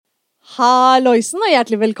Halloisen og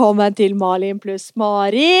hjertelig velkommen til Malin pluss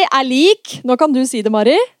Mari er lik. Nå kan du si det,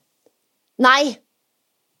 Mari. Nei.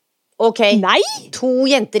 Ok. Nei? 2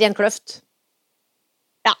 jenter i en kløft.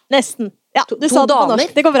 Ja, nesten. Ja, du To sa det på damer?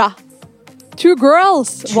 norsk. Det går bra. 2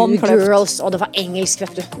 girls, 1 Two kløft. girls. Å, det var engelsk,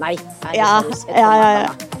 vet du. Nei. Ja. Det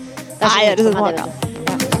Nei, er det så er godt for meg, sånn, det, vet du.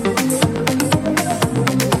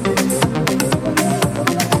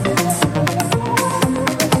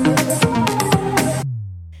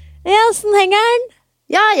 Ja, sånn henger den.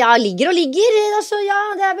 Ja, ligger og ligger. Altså, ja,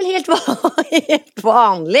 det er vel helt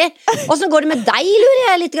vanlig. Hvordan går det med deg, lurer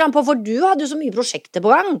jeg litt grann på, for du hadde jo så mye prosjekter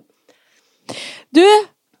på gang. Du,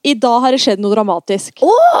 i dag har det skjedd noe dramatisk.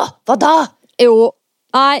 Hva da? Jo,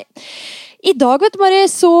 nei. I dag, vet du, Mari,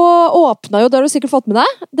 så åpnet jo, det har du sikkert fått med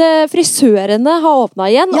deg, frisørene har åpnet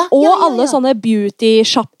igjen, og alle sånne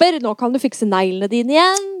beauty-shopper. Nå kan du fikse neglene dine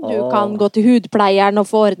igjen, du kan gå til hudpleieren og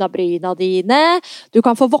få ordnet bryna dine, du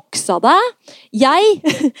kan få voksa deg. Jeg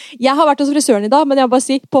har vært hos frisøren i dag, men jeg må bare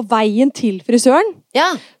si, på veien til frisøren,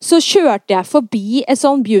 så kjørte jeg forbi et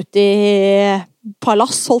sånn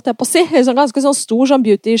beauty-palass, holdt jeg på å si, en sånn ganske sånn stor sånn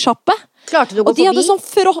beauty-shoppe. Klarte du å gå forbi? Og de hadde sånn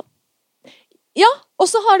Ja, og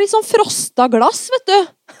så har de sånn frosta glass, vet du.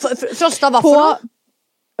 Frosta hva for noe?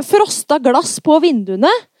 Frosta glass på vinduene.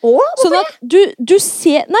 Sånn at du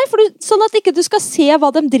ser... Nei, sånn at ikke du skal se hva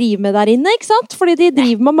de driver med der inne, ikke sant? Fordi de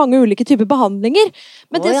driver med mange ulike typer behandlinger.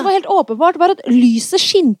 Men det som var helt åpenbart var at lyset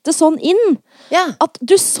skinte sånn inn. At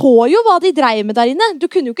du så jo hva de drev med der inne. Du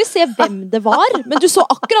kunne jo ikke se hvem det var, men du så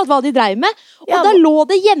akkurat hva de drev med. Og der lå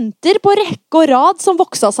det jenter på rekke og rad som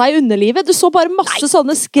voksa seg i underlivet. Du så bare masse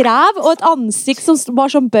sånne skræv og et ansikt som var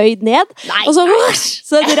sånn bøyd ned. Og så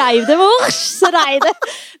reiv det.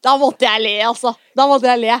 Da måtte jeg le, altså. Da måtte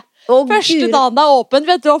jeg le. Første dagen det er åpent,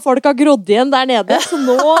 vet du, og folk har grodd igjen der nede. Så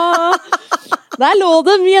nå... Der lå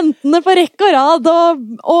de jentene på rekke og rad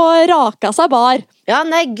og raka seg bar. Ja,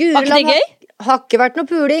 nei, gud. Var ikke det gøy? Har ikke vært noe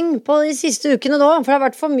puling på de siste ukene nå, for det har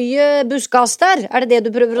vært for mye buskas der. Er det det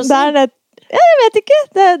du prøver å si? Jeg vet ikke.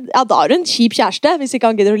 Da har du en kjip kjæreste, hvis ikke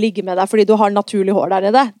han gidder å ligge med deg fordi du har naturlig hår der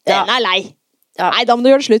nede. Den er lei. Nei, da må du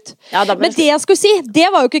gjøre det slutt. Men det jeg skulle si, det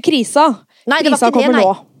var jo ikke krisa. Nei, det var ikke det,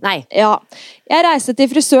 nei. Ja. Jeg reiste til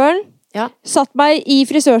frisøren, satt meg i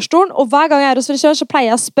frisørstolen, og hver gang jeg er hos frisøren, så pleier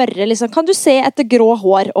jeg å spørre, liksom, kan du se etter grå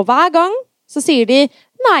hår? Og hver gang så sier de,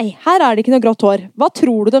 nei, her er det ikke noe grått hår. Hva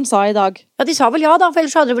tror du de sa i dag? Ja, de sa vel ja da, for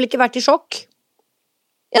ellers hadde de vel ikke vært i sjokk.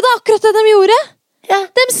 Ja, det er akkurat det de gjorde.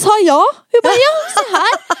 De sa ja. Hun bare, ja, se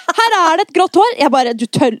her er det et grått hår. Jeg bare, du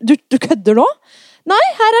kødder nå? Nei,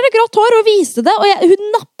 her er det grått hår, og viste det, og hun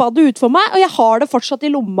nappet det ut for meg, og jeg har det fortsatt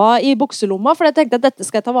i lomma, i bukselomma, for jeg tenkte at dette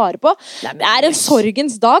skal jeg ta vare på. Det er en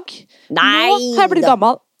sorgens dag. Nå har jeg blitt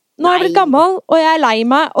gammel. Og jeg er lei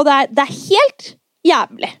meg, og det er helt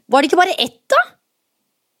jævlig. Var det ikke bare ett da?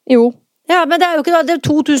 Jo. Ja, men det er jo ikke da, det er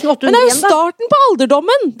 2800 Men det er jo starten på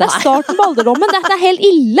alderdommen. Dette er helt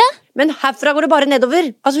ille. Men herfra går det bare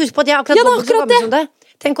nedover. Altså, husk på at jeg er akkurat så gammel som det.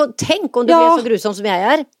 Tenk om du ble så grusom som jeg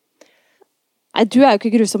er. Nei, du er jo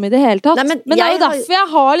ikke grusom i det hele tatt. Nei, men det er jo derfor jeg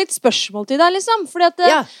har litt spørsmål til deg, liksom. Fordi at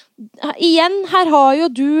igjen, her har jo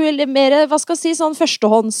du mer, hva skal jeg si, sånn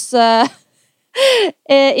førstehånds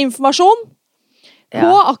informasjon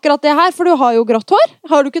på akkurat det her. For du har jo grått hår.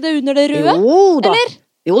 Har du ikke det under det røde? Jo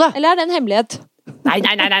da. Eller er det en hemmelighet? Nei.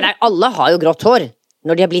 Alle har jo grått hår.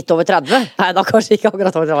 Når de er blitt over 30. Nei, da kanskje ikke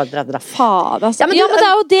akkurat over 30. Faen, altså. Men det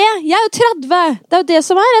er jo det. Jeg er jo 30. Det er jo det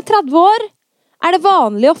som er. Jeg er 30 år. Er det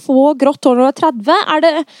vanlig å få grått hår når du er 30?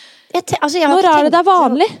 Når er det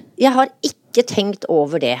vanlig? Jeg har ikke tenkt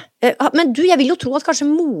over det. Men du, jeg vil jo tro at kanskje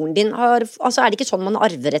moren din har... Altså, er det ikke sånn man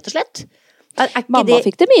arver, rett og slett? Mamma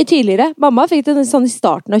fikk det mye tidligere. Mamma fikk det sånn i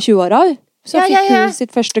starten av 20-åra. Så fikk hun sitt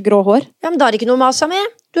første grå hår. Ja, men da er det ikke noe masa med.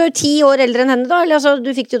 Du er jo 10 år eldre enn henne da. Eller altså, du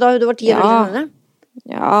fikk det jo da du var 10 år eldre enn henne.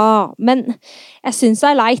 Ja, men jeg synes det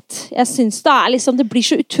er leit. Jeg synes det er liksom, det blir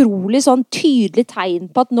så utrolig sånn tydelig tegn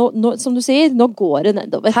på at nå, som du sier, nå går det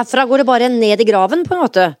nedover. Herfra går det bare ned i graven på en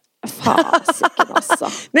måte. Fasiken, altså.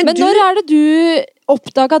 Men når er det du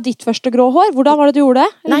oppdaget ditt første grå hår? Hvordan var det du gjorde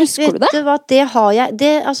det? Eller husker du det? Nei, vet du hva, det har jeg.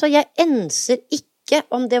 Altså, jeg enser ikke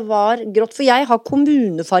om det var grått, for jeg har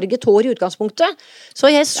kommunefarget hår i utgangspunktet. Så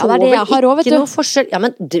jeg så vel ikke noe forskjell. Ja,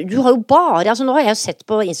 men du har jo bare, altså nå har jeg jo sett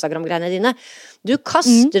på Instagram-greiene dine. Du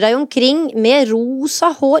kaster deg omkring med rosa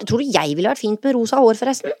hår. Tror du jeg ville vært fint med rosa hår,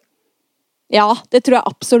 forresten? Ja, det tror jeg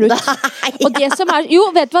absolutt. Og det som er,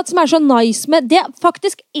 vet du hva som er så nice med det?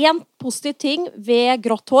 Faktisk en positiv ting ved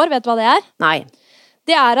grått hår, vet du hva det er? Nei.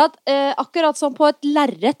 det at akkurat som på et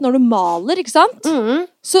lerret når du maler, ikke sant?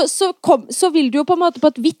 Så vil du jo på en måte på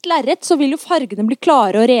et hvitt lerret, så vil jo fargene bli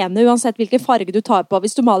klare og rene uansett hvilken farge du tar på.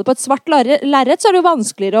 Hvis du maler på et svart lerret, så er det jo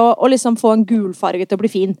vanskeligere å liksom få en gul farge til å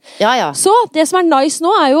bli fin. Ja. Så det som nice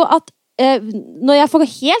nå er jo at når jeg får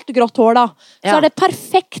helt grått hår da, så er det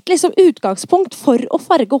perfekt liksom, utgangspunkt for å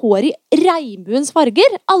farge hår i regnbuens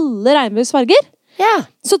farger. Alle regnbuens farger. Ja.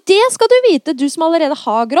 Så det skal du vite, du som allerede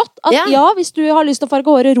har grått, at hvis du har lyst til å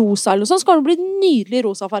farge håret rosa eller noe sånt, skal det bli nydelig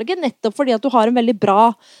rosa farge, nettopp fordi at du har en veldig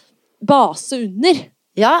bra base under.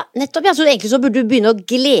 Ja, nettopp. Ja. Så egentlig så burde du begynne å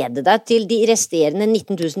glede deg til de resterende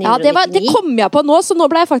 19.999. Ja, det kom jeg på nå, så nå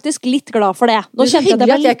ble jeg faktisk litt glad for det. Nå kjente jeg at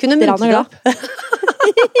jeg ble litt glad. Ja.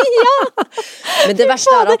 Men det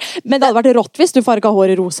verste at... Men det hadde vært rått hvis du farget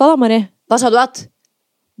håret rosa da, Mari. Hva sa du at?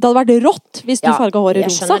 Det hadde vært rått hvis du farget håret rosa.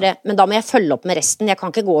 Jeg skjønner det, men da må jeg følge opp med resten. Jeg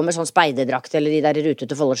kan ikke gå med sånn speiderdrakt eller de der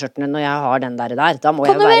rutete foldeskjørtene når jeg har den der. Da må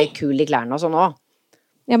jeg være kul i klærne og sånn også.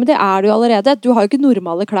 Ja, men det er du jo allerede. Du har jo ikke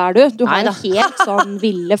normale klær, du. Du har jo helt sånn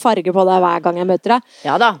ville farger på deg hver gang jeg møter deg.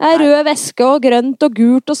 Ja da. Det er rød væske og grønt og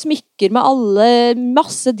gult og smykker med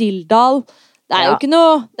masse dildal. Det er jo ikke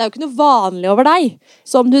noe vanlig over deg.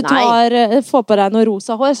 Så om du får på deg noe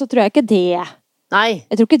rosa hår, så tror jeg ikke det. Nei.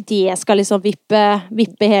 Jeg tror ikke det skal liksom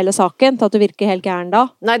vippe hele saken til at du virker helt gæren da.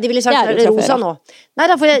 Nei, de ville sagt rosa nå. Nei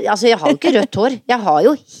da, for jeg har jo ikke rødt hår. Jeg har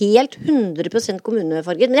jo helt 100%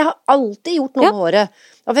 kommunefarget, men jeg har alltid gjort noe med håret.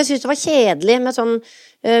 For jeg synes det var kjedelig med sånn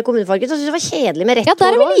kommunefarget, så synes jeg det var kjedelig med rett hår. Ja,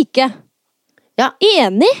 der er vi like. Ja.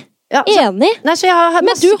 Enig. Ja, Enig. Nei, så jeg har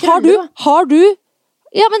masse krøller. Har du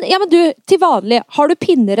Ja, men du, til vanlig, har du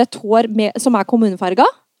pinner et hår som er kommunefarga?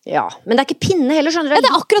 Ja, men det er ikke pinne heller, skjønner du. Ja, det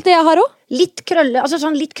er akkurat det jeg har også. Litt krølle, altså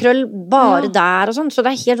sånn litt krøll bare der og sånn, så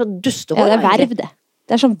det er helt sånn dustehår. Ja, det er verv det.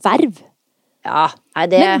 Det er sånn verv. Ja, nei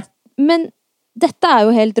det... Men dette er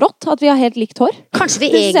jo helt rått, at vi har helt likt hår. Kanskje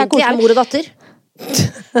vi egentlig er mor og datter?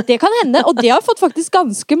 Det kan hende, og det har fått faktisk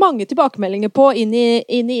ganske mange tilbakemeldinger på inn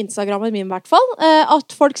i Instagrammen min i hvert fall.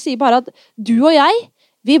 At folk sier bare at du og jeg,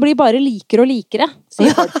 vi blir bare likere og likere,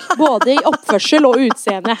 sier folk. Både i oppførsel og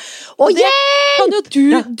utseende. Og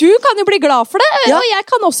du kan jo bli glad for det, og jeg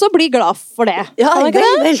kan også bli glad for det. Ja,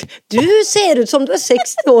 vel. Du ser ut som du er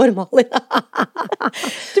 60 år, Malin.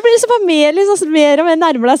 Du blir liksom mer og mer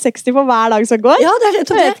nærmere deg 60 for hver dag som går. Ja, det er det.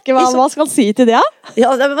 Jeg vet ikke hva skal si til det.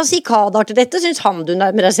 Ja, hva sier Kadar til dette? Synes han du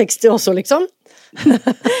nærmer deg 60 også, liksom?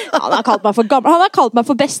 Han har kalt meg for gammel. Han har kalt meg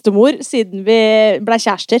for bestemor siden vi ble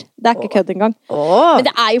kjærester. Det er ikke kødd engang. Men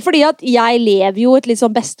det er jo fordi at jeg lever jo et litt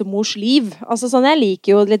sånn bestemors liv. Altså sånn, jeg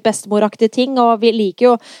liker jo litt bestemoraktige ting, og vi liker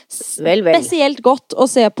jo spesielt godt å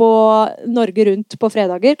se på Norge Rundt på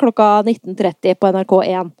fredager klokka 19:30 på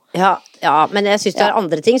NRK1. Ja, men jeg synes det er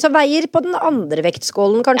andre ting som veier på den andre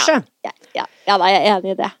vektskålen, kanskje. Ja, da er jeg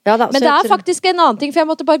enig i det. Men det er faktisk en annen ting, for jeg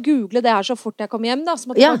måtte bare google det her så fort jeg kom hjem. Så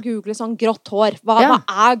måtte jeg bare google sånn grått hår. Hva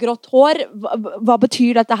er grått hår? Hva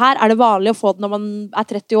betyr dette her? Er det vanlig å få det når man er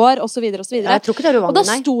 30 år? Og så videre, og så videre. Jeg tror ikke det er uvanlig, og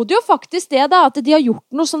da sto det jo faktisk det da, at de har gjort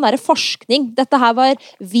noe sånn der forskning. Dette her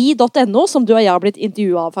var vi.no, som du og jeg har blitt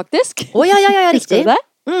intervjuet av, faktisk. Ja, riktig. Husker du det?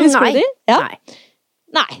 Husker du det? Ja.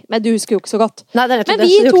 Nei, men du husker jo ikke så godt. Men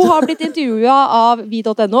vi to har blitt intervjuet av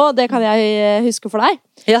vi.no, det kan jeg huske for deg.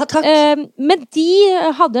 Ja, takk. Men de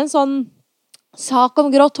hadde en sånn sak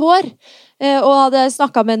om grått hår, og hadde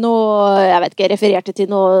snakket med noe, jeg vet ikke, refererte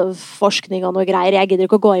til noe forskning og noe greier. Jeg gidder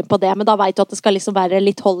ikke å gå inn på det, men da vet du at det skal liksom være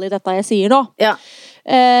litt hold i dette jeg sier nå. Ja.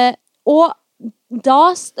 Og da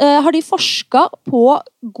har de forsket på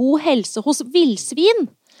god helse hos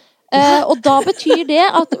villsvin. Og da betyr det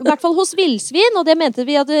at, i hvert fall hos villsvin, og det mente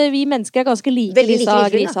vi at vi mennesker er ganske like disse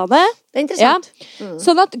grisene. Det er interessant.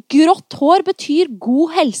 Sånn at grått hår betyr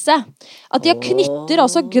god helse. At de knytter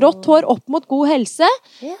altså grått hår opp mot god helse,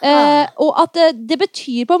 og at det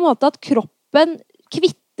betyr på en måte at kroppen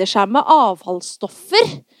kvitter seg med avfallsstoffer,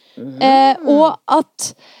 og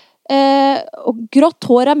at og grått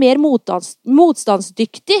hår er mer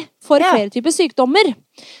motstandsdyktig for flere typer sykdommer.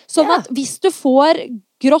 Sånn at hvis du får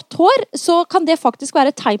grått hår, så kan det faktisk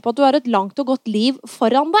være et tegn på at du har et langt og godt liv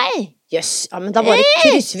foran deg. Jøss, ja, men da bare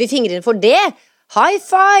krysser vi fingrene for det. High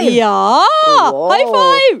five! Ja! High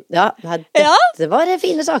five! Ja, dette var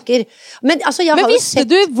fine saker. Men, altså, men visste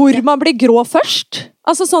du hvor man blir grå først?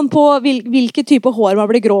 Altså sånn på hvilke type hår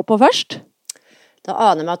man blir grå på først? Da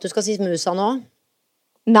aner jeg meg at du skal si musa nå.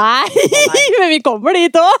 Nei, men vi kommer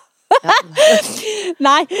dit også.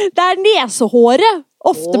 Nei, det er nesehåret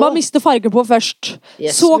ofte man mister farge på først.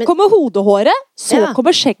 Så kommer hodehåret, så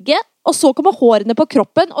kommer skjegget, og så kommer hårene på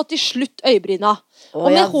kroppen, og til slutt øyebryna. Og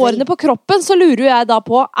med hårene på kroppen så lurer jeg da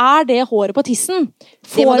på, er det håret på tissen?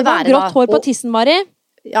 Får man grått hår på tissen, Mari?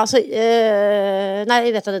 Ja, altså, nei,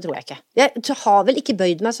 vet du, det tror jeg ikke. Jeg har vel ikke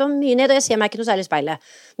bøyd meg så mye ned, og jeg ser meg ikke noe særlig i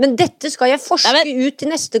speilet. Men dette skal jeg forske ut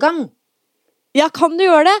til neste gang. Ja, kan du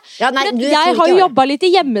gjøre det? Ja, nei, jeg har jo jobbet litt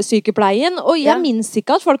i hjemmesykepleien, og jeg minns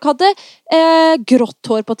ikke at folk hadde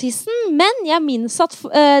grått hår på tissen, men jeg minns at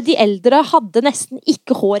de eldre hadde nesten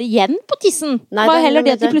ikke hår igjen på tissen. Nei, det var heller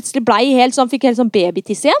det at de plutselig fikk helt sånn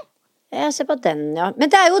babytiss igjen. Jeg ser på den, ja. Men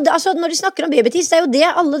det er jo, altså, når de snakker om babytiss, det er jo det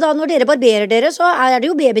alle da, når dere barberer dere, så er det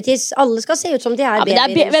jo babytiss. Alle skal se ut som de er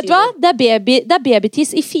babyer. Vet du hva? Det er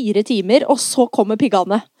babytiss i 4 timer, og så kommer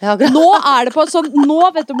piggene. Ja, nå er det på sånn,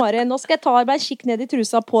 vet du Mari, nå skal jeg ta meg kikk ned i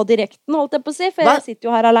trusa på direkten, holdt jeg på å si, for jeg sitter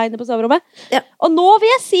jo her alene på soverommet. Ja. Og nå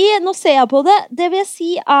vil jeg si, nå ser jeg på det, det vil jeg si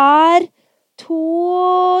er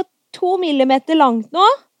 2 millimeter langt nå.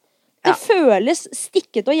 Det føles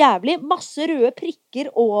stikket og jævlig. Masse røde prikker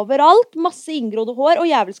overalt. Masse inngrodde hår og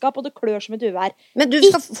jævelskap, og det klør som et uvær. Men du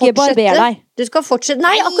skal fortsette. Ikke barber deg. Du skal fortsette.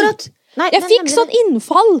 Nei, akkurat. Nei, jeg fikk sånn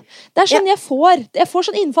innfall. Det er sånn jeg får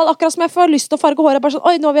sånn innfall, akkurat som jeg får lyst til å farge håret. Bare sånn,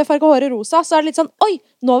 oi, nå vil jeg farge håret rosa. Så er det litt sånn, oi,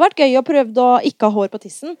 nå har det vært gøy å prøve å ikke ha hår på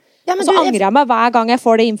tissen. Ja, og så angrer jeg meg hver gang jeg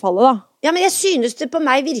får det innfallet, da. Ja, men jeg synes det på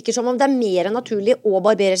meg virker som om det er mer naturlig å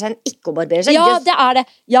barbere seg enn ikke å barbere seg. Ja, det er det.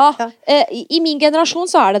 Ja. I min generasjon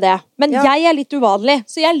så er det det. Men jeg er litt uvanlig,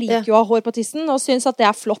 så jeg liker jo å ha hår på tissen og synes at det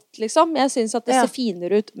er flott, liksom. Jeg synes at det ser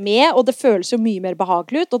finere ut med, og det føles jo mye mer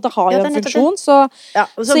behagelig ut, og det har jo en funksjon, så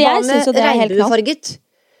jeg synes jo det er helt knall.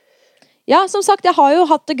 Ja, som sagt, jeg har jo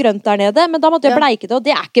hatt det grønt der nede, men da måtte jeg bleike det, og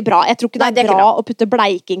det er ikke bra. Jeg tror ikke det er bra å putte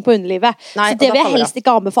bleiking på underlivet. Nei, så det vil jeg helst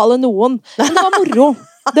ikke anbefale noen. Men det var moro.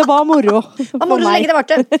 Det var moro. Det var moro så lenge det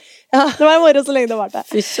varte. Ja, det var moro så lenge det varte.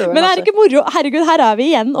 Men er det ikke moro? Herregud, her er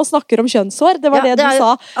vi igjen og snakker om kjønnshår. Det var det du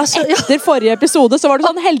sa. Etter forrige episode så var det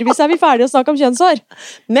sånn, heldigvis er vi ferdige å snakke om kjønnshår.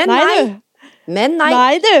 Men nei.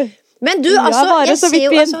 Nei, du. Men du, altså, jeg ser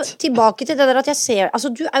jo tilbake til det der at jeg ser, altså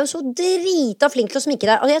du er jo så drita flink til å sminke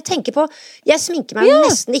deg, og jeg tenker på, jeg sminker meg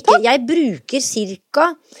nesten ikke, jeg bruker cirka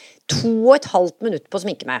 2,5 minutter på å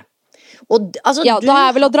sminke meg. Og, altså, da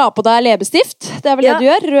er vel å dra på deg leppestift. Det er vel det du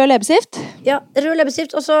gjør, rød leppestift. Ja, rød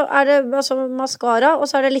leppestift, og så er det altså, mascara, og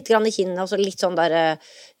så er det litt grann i kinnene, og så litt sånn der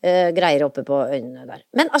greier oppe på øynene der.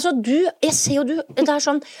 Men altså jeg ser jo det er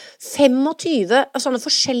sånn 25 sånne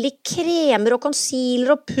forskjellige kremer og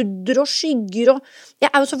concealer og pudder og skygger og jeg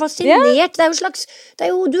er jo så fascinert. Det er jo slags,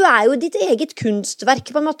 du er jo ditt eget kunstverk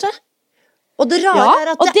på en måte. Og det rare er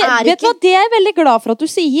at det er ikke... Vet du hva, det er jeg veldig glad for at du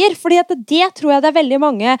sier, fordi at det tror jeg det er veldig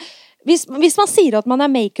mange... Hvis man sier at man er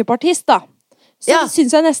make-up-artist da, så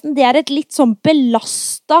synes jeg nesten det er et litt sånn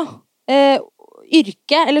belasta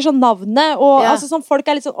yrke, eller sånn navnet, og altså sånn folk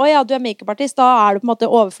er litt sånn, åja, du er make-up-artist, da er du på en måte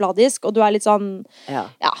overfladisk, og du er litt sånn,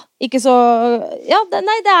 ikke så,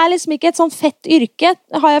 nei, det er liksom ikke et sånn fett yrke,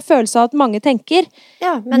 har jeg følelse av at mange tenker,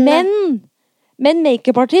 men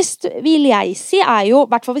make-up-artist, vil jeg si, er jo,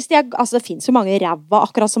 i hvert fall hvis altså det finnes jo mange ræva,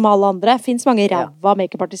 akkurat som alle andre, det finnes mange ræva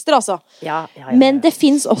make-up-artister, altså. Men det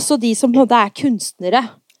finnes også de som på en måte er kunstnere,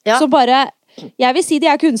 så bare... Jeg vil si de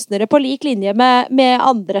er kunstnere på lik linje med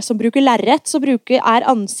andre som bruker lerret, så er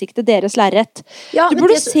ansiktet deres lerret. Du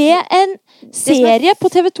burde se en serie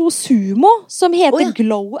på TV2 Sumo som heter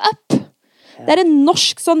Glow Up. Det er en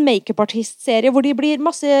norsk sånn make-up-artist-serie hvor de blir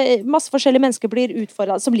masse forskjellige mennesker blir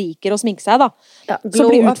utfordret, som liker å sminke seg da.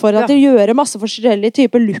 Som blir utfordret til å gjøre masse forskjellige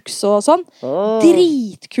typer looks og sånn.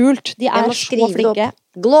 Dritkult. De er så flinke.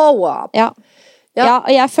 Glow Up. Ja,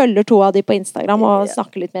 og jeg følger 2 av de på Instagram og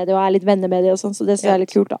snakker litt med de og er litt venner med de og sånn, så det synes jeg er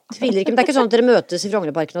litt kult da. Tviler ikke, men det er ikke sånn at dere møtes i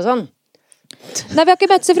Frognerparken og sånn? Nei, vi har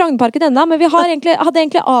ikke møtes i Frognerparken ennå, men vi hadde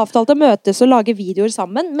egentlig avtalt å møtes og lage videoer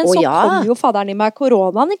sammen, men så kom jo fadderen i meg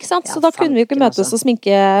koronaen, ikke sant? Så da kunne vi jo ikke møtes og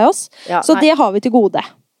sminke oss, så det har vi til gode.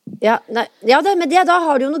 Men da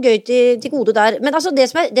har du jo noe gøy til gode der. Men altså det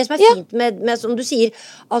som er fint med som du sier,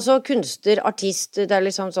 altså kunstner, artist, det er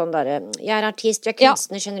liksom sånn der, jeg er artist, jeg er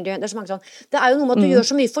kunstner, skjønner du, det er så mange sånn. Det er jo noe med at du gjør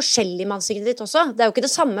så mye forskjellig med ansiktet ditt også. Det er jo ikke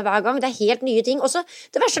det samme hver gang, det er helt nye ting. Også,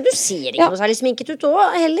 det verste er at du ser ikke noe særlig sminket ut også,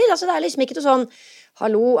 heller. Altså det er liksom ikke noe sånn,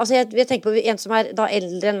 hallo, altså jeg tenker på en som er da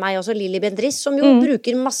eldre enn meg også, Lilly Bendriss, som jo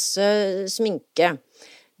bruker masse sminke.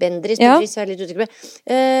 Bendriss er litt usikker på.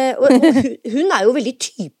 Og hun er jo veldig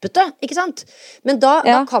typete, ikke sant? Men da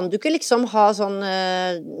kan du ikke liksom ha sånn,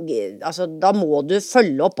 altså da må du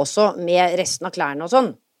følge opp også med resten av klærne og sånn.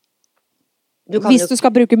 Hvis du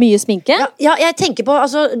skal bruke mye sminke? Ja, jeg tenker på,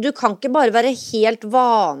 altså du kan ikke bare være helt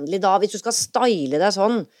vanlig da, hvis du skal style deg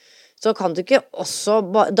sånn. så kan du ikke også,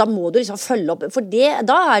 da må du liksom følge opp, for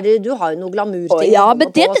da du har jo noe glamour-ting. Ja, men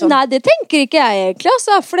det tenker ikke jeg egentlig,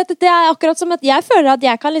 altså, for det akkurat som at jeg føler at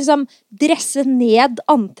jeg kan liksom dresse ned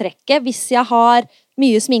antrekket hvis jeg har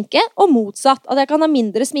mye sminke, og motsatt, at jeg kan ha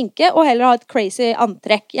mindre sminke og heller ha et crazy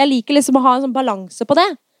antrekk. Jeg liker liksom å ha en sånn balanse på det.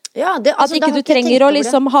 Ja, at ikke du trenger å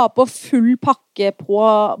liksom ha på full pakke på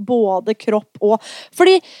både kropp og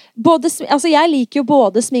fordi jeg liker jo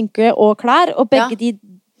både sminke og klær, og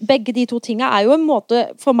begge de to tingene er jo en måte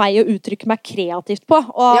for meg å uttrykke meg kreativt på,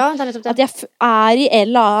 og at jeg er i en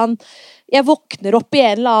eller annen, jeg våkner opp i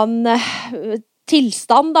en eller annen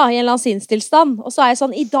tilstand da, i en eller annen sinnstilstand, og så er jeg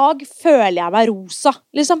sånn, i dag føler jeg meg rosa,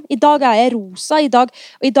 liksom, i dag er jeg rosa, i dag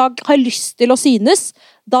har jeg lyst til å synes,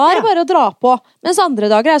 da er det bare å dra på, mens andre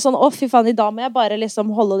dager er jeg sånn, fy faen, i dag må jeg bare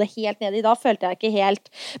liksom holde det helt nede, i dag følte jeg ikke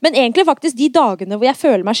helt, men egentlig faktisk de dagene hvor jeg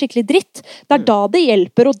føler meg skikkelig dritt, det er da det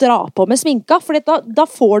hjelper å dra på med sminka, for da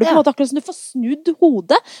får du på en måte akkurat som du får snudd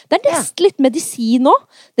hodet, det er nesten litt medisin nå,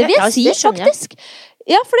 det vil jeg si faktisk.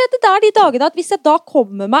 Ja, for det er de dagene at hvis jeg da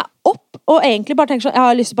kommer meg opp og egentlig bare tenker sånn, jeg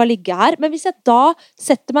har lyst til å bare ligge her, men hvis jeg da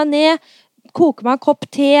setter meg ned, koker meg en kopp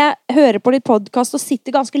te, hører på litt podcast og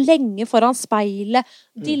sitter ganske lenge foran speilet,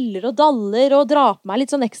 diller og daller og drar på meg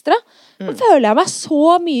litt sånn ekstra, så føler jeg meg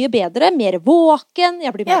så mye bedre, mer våken,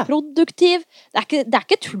 jeg blir mer produktiv. Det er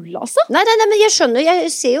ikke tull, altså. Nei, men jeg skjønner,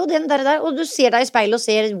 jeg ser jo den der, og du ser deg i speilet og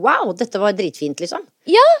ser, wow, dette var dritfint, liksom.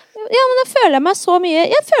 Ja, men da føler jeg meg så mye,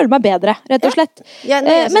 jeg føler meg bedre, rett og slett.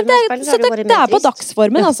 Men det er på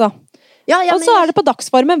dagsformen, altså. Og så er det på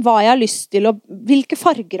dagsformen hva jeg har lyst til, og hvilke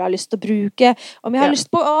farger jeg har lyst til å bruke, om jeg har lyst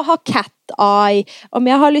på å ha cat eye, om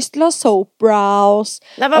jeg har lyst til å ha soap brows,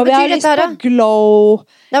 om jeg har lyst på glow.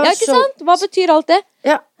 Ja, ikke sant? Hva betyr alt det?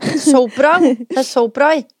 Ja, soap brow, det er soap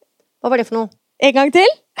brow. Hva var det for noe? En gang til?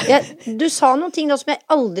 Du sa noen ting da som jeg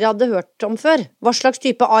aldri hadde hørt om før. Hva slags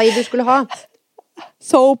type eye du skulle ha?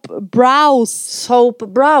 Soap brows. Soap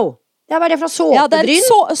brow. Ja, hva er det fra såpebryn? Ja, det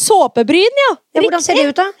er såpebryn, ja. Hvordan ser det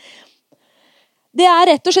ut da? Det er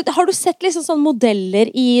rett og slett, har du sett liksom sånne modeller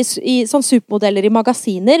sånn supermodeller i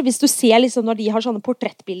magasiner, hvis du ser liksom når de har sånne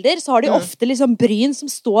portrettbilder, så har de ofte liksom bryn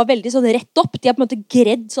som står veldig sånn rett opp, de har på en måte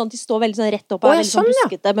gredd sånn, de står veldig sånn rett opp, og er veldig sånn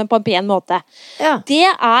buskete, men på en pen måte.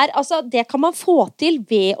 Det kan man få til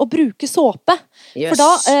ved å bruke såpe, for da,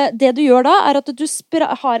 det du gjør da, er at du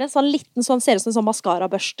har en sånn liten sånn, ser ut som en sånn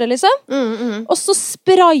mascarabørste liksom, og så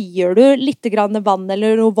sprayer du litt grann vann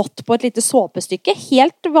eller noe vått på et lite såpestykke,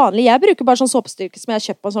 helt vanlig, jeg bruker bare sånn såpestykke som jeg har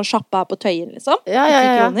kjøpt på en sånn sjappe her på Tøyen, liksom. 10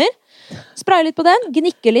 kroner. Sprayer litt på den,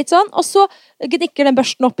 gnikker litt sånn, og så gnikker den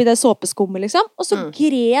børsten opp i det såpeskummet, liksom. Og så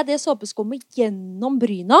grer det såpeskummet gjennom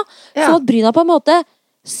bryna, sånn at bryna på en måte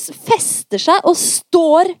fester seg og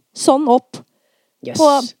står sånn opp på,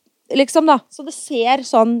 liksom da. Så det ser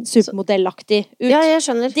sånn supermodellaktig ut. Ja, jeg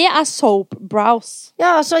skjønner. Det er soap brows.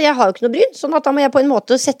 Ja, altså, jeg har jo ikke noe bryn, sånn at da må jeg på en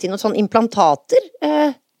måte sette inn noen sånn implantater,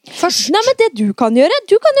 først. Nei, men det du kan gjøre,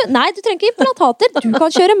 nei, du trenger ikke implantater, du kan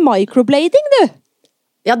kjøre microblading, du.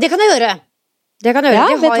 Ja, det kan jeg gjøre. Ja,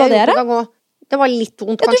 vet du hva det er? Det var litt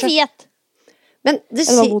vondt, kanskje. Ja, du vet. Men det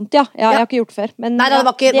var vondt, ja. Jeg har ikke gjort det før, men nei, det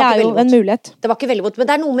er jo en mulighet. Det var ikke veldig vondt, men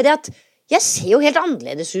det er noe med det at jeg ser jo helt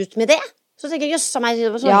annerledes ut med det. Så tenker jeg, jøss, meg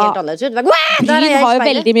så helt annerledes ut. Bryn har jo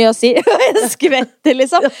veldig mye å si. Jeg skvetter,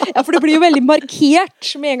 liksom. Ja, for det blir jo veldig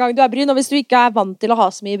markert med en gang du er bryn, og hvis du ikke er vant til å ha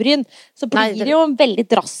så mye bryn, så blir det jo en veldig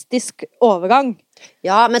drastisk overgang.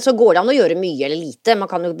 Ja, men så går det an å gjøre mye eller lite. Man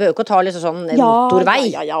kan jo behøve ikke å ta litt sånn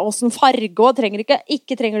motorvei. Ja, og sånn farge, og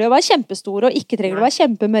ikke trenger det å være kjempestore, og ikke trenger det å være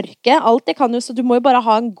kjempemørke. Alt det kan jo, så du må jo bare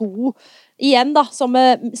ha en god, igjen da, som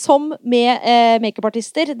med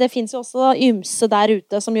make-up-artister. Det finnes jo også ymse der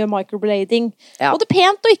ute som gjør microblading. Både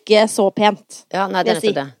pent og ikke så pent. Ja, nei, det er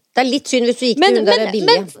nettopp det. Det er litt synd hvis du gikk til hun der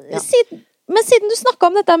billige. Men siden du snakket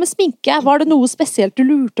om dette med sminke, var det noe spesielt du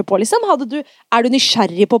lurte på, liksom? Er du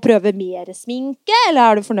nysgjerrig på å prøve mer sminke, eller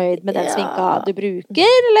er du fornøyd med den sminka du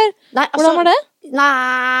bruker, eller? Nei, altså, hvordan var det?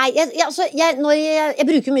 Nei, jeg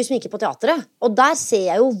bruker mye sminke på teatret, og der ser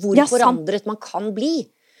jeg jo hvor forandret man kan bli.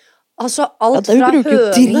 Altså, alt fra høne... Du bruker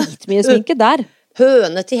jo dritmye sminke der.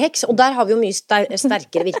 Høne til heks, og der har vi jo mye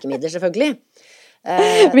sterkere virkemidler, selvfølgelig.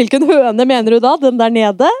 Hvilken høne mener du da? Den der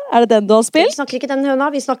nede? Er det den du har spilt? Vi snakker ikke den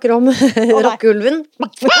høna, vi snakker om rockeulven.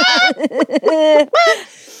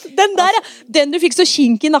 Den der, den du fikk så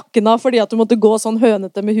kink i nakken av fordi at du måtte gå sånn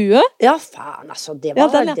hønete med huet? Ja, faen, altså, det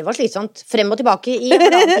var slitsomt. Frem og tilbake i en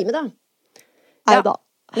annen time, da. Neida.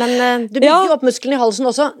 Men du bygger jo opp muskelen i halsen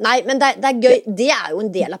også. Nei, men det er gøy. Det er jo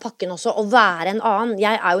en del av pakken også, å være en annen.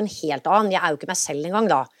 Jeg er jo en helt annen. Jeg er jo ikke meg selv engang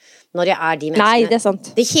da, når jeg er de menneskene. Nei, det er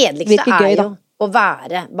sant. Det kjedeligste er jo å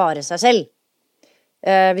være bare seg selv.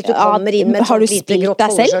 Hvis du kommer inn med et sånt lite grått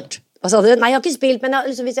holdeskjørt. Hva sa du? Nei, jeg har ikke spilt, men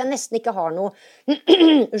liksom, hvis jeg nesten ikke har noe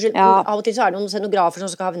Unnskyld, av og til så det noen scenografer som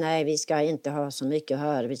skal ha nei, vi skal ikke ha så mye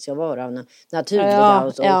her, vi skal være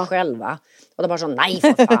naturlige og själva. Og det bare sånn, nei,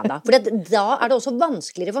 for faen da. For da det også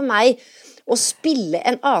vanskeligere for meg å spille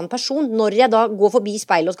en annen person. Når jeg da går forbi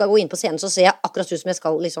speilet og skal gå inn på scenen, så ser jeg akkurat ut som jeg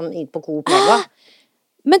skal liksom inn på Coop Mega.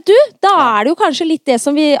 Men du, da det jo kanskje litt det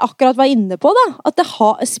som vi akkurat var inne på da. At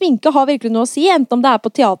sminke har virkelig noe å si, enten om det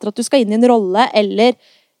på teater at du skal inn i en rolle, eller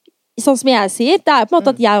sånn som jeg sier, det på en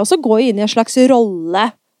måte at jeg også går inn i en slags rolle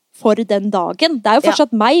for den dagen. Det jo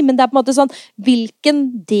fortsatt meg, men det på en måte sånn, hvilken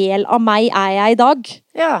del av meg jeg i dag?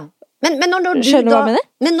 Ja. Men når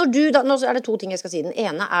du da, nå det to ting jeg skal si. Den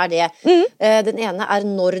ene det. Den ene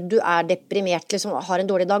når du deprimert, liksom, har en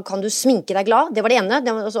dårlig dag, kan du sminke deg glad? Det var det ene.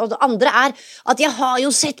 Og det andre at jeg har jo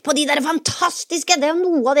sett på de der fantastiske, det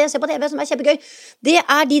noe av det jeg ser på TV som kjempegøy. Det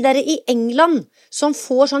de der i England som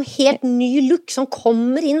får sånn helt ny look, som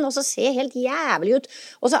kommer inn og så ser helt jævlig ut.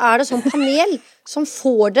 Og så det sånn panel som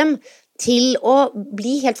får dem til å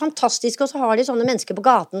bli helt fantastiske, og så har de sånne mennesker på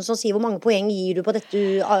gaten som sier hvor mange poeng gir du på dette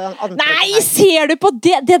antrekket. Nei, ser du på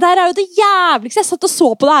det? Det der jo det jævligste. Jeg satt og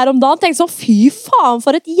så på det her om dagen, tenkte sånn, fy faen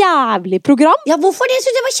for et jævlig program. Ja, hvorfor det? Jeg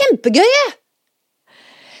synes det var kjempegøy.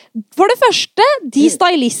 For det første, de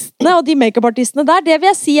stylistene og de make-up-artistene der, det vil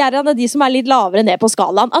jeg si en av de som litt lavere ned på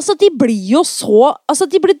skalaen. Altså, de blir jo så,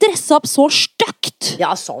 de blir dresset opp så støkt.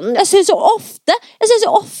 Ja, sånn. Ja. Jeg synes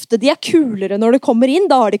jo ofte de kulere når de kommer inn,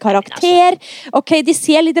 da har de karakter. Ok, de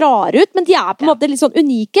ser litt rare ut, men de på en måte litt sånn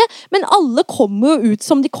unike. Men alle kommer jo ut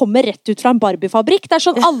som de kommer rett ut fra en Barbie-fabrikk. Det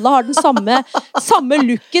sånn, alle har den samme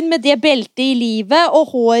looken med det beltet i livet,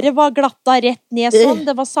 og håret var glatta rett ned sånn,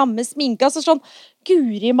 det var samme sminke, altså sånn,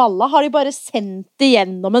 Guri malla, har de bare sendt det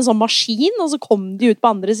gjennom en sånn maskin, og så kom de ut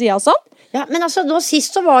på andre siden sånn? Ja, men altså, nå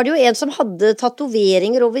sist så var det jo en som hadde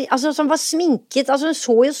tatoveringer over, altså som var sminket, altså hun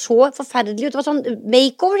så jo så forferdelig ut, det var sånn,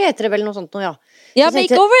 makeover heter det vel noe sånt nå, ja. Ja,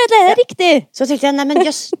 makeover, det riktig. Så tenkte jeg, nei, men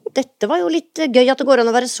jøss, dette var jo litt gøy at det går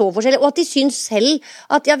an å være så forskjellig, og at de syns selv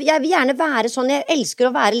at jeg vil gjerne være sånn, jeg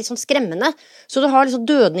elsker å være litt sånn skremmende, så du har liksom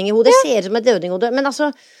dødning i hodet, jeg ser ut som et dødning i hodet, men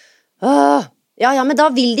altså, ja, men da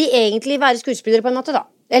vil de egentlig være skuespillere på en måte da.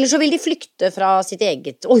 Eller så vil de flykte fra sitt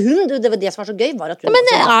eget. Og hun, det var det som var så gøy, var at hun...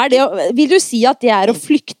 Men vil du si at det å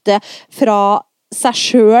flykte fra seg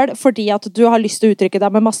selv fordi at du har lyst til å uttrykke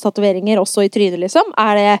deg med masse tatoveringer også i trynet, liksom?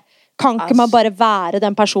 Kan ikke man bare være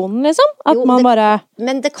den personen, liksom? At man bare...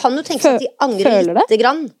 Men det kan jo tenke seg at de angrer litt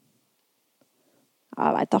grann.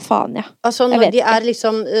 Jeg vet da faen, ja. Altså når de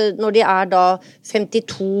liksom, når de da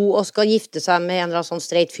 52 og skal gifte seg med en eller annen sånn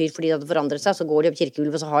straight fyr fordi det hadde forandret seg, så går de opp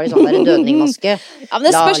kirkegulvet og så har de sånn der dødningmaske. Ja, men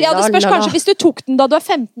det spørs kanskje, hvis du tok den da du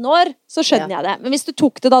 15 år, så skjønner jeg det. Men hvis du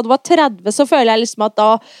tok det da du var 30, så føler jeg liksom at da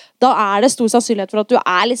det stor sannsynlighet for at du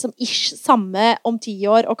liksom ish samme om 10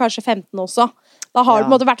 år, og kanskje 15 også. Da har du på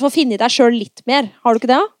en måte hvert fall finnet deg selv litt mer. Har du ikke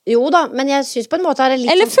det? Jo da, men jeg synes på en måte det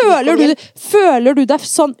litt... Eller føler du deg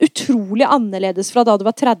sånn utrolig annerledes fra da du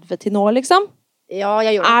var 30 til nå, liksom? Ja,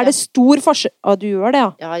 jeg gjør nok det. Det stor forskjell? Du gjør det,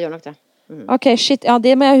 ja? Ja, jeg gjør nok det. Ok, shit, ja,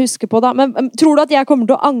 det må jeg huske på da. Men tror du at jeg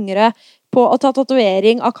kommer til å angre på å ta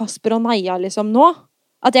tatovering av Kasper og Neia, liksom, nå?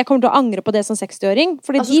 At jeg kommer til å angre på det som 60-åring?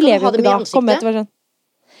 Fordi de lever jo ikke da. Kommer etter hvert sånn.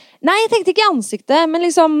 Nei, jeg tenkte ikke i ansiktet, men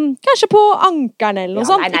liksom, kanskje på ankeren eller noe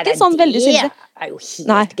sånt. Ikke sånn veldig synlig. Det jo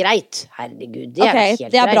helt greit. Herregud, det helt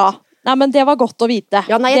greit. Det bra. Nei, men det var godt å vite.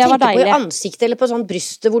 Ja, nei, jeg tenkte på i ansiktet eller på sånn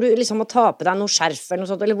brystet, hvor du liksom må ta på deg noe skjerf eller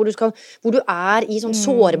noe sånt, eller hvor du i sånn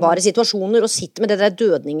sårbare situasjoner og sitter med det der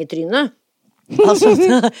dødningetrynet. Altså,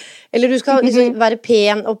 eller du skal liksom være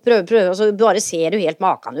pen og prøve, og så bare ser du helt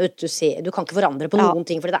makan ut. Du kan ikke forandre på noen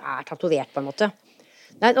ting, fordi det tatovert på en måte.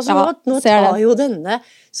 Nei, altså nå tar jo denne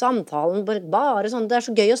samtalen bare sånn, det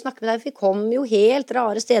så gøy å snakke med deg, for vi kommer jo helt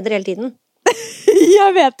rare steder hele tiden.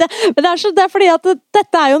 Jeg vet det, men det fordi at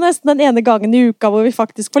dette jo nesten den ene gangen i uka hvor vi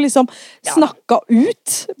faktisk får liksom snakka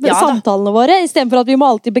ut med samtalene våre, i stedet for at vi må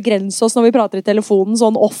alltid begrense oss når vi prater i telefonen,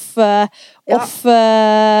 sånn off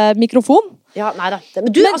mikrofon. Ja, nei da.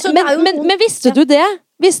 Men visste du det?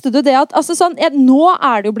 Visste du det at, altså sånn, nå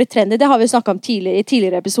det jo blitt trendy, det har vi snakket om i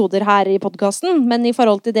tidligere episoder her i podcasten, men i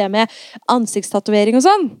forhold til det med ansiktstatovering og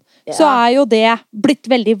sånn, så jo det blitt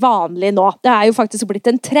veldig vanlig nå. Det jo faktisk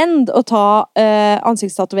blitt en trend å ta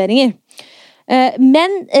ansiktstatoveringer.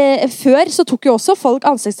 Men før så tok jo også folk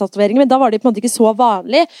ansiktstatoveringer, men da var det på en måte ikke så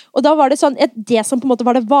vanlig, og da var det sånn, det som på en måte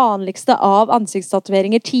var det vanligste av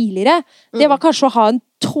ansiktstatoveringer tidligere, det var kanskje å ha en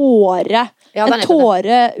tåre En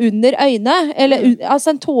tåre under øynene, eller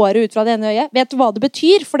altså en tåre ut fra det ene øyet. Vet du hva det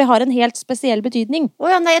betyr? For det har en helt spesiell betydning.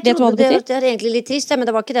 Nei, jeg trodde det er egentlig litt trist, men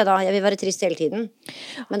det var ikke det da. Jeg vil være trist hele tiden.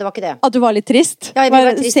 Men det var ikke det. At du var litt trist? Ja, jeg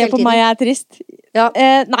vil være trist hele tiden. Se på meg, jeg er trist. Ja.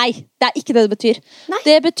 Nei, det er ikke det det betyr. Nei.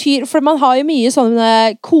 Det betyr, for man har jo mye sånne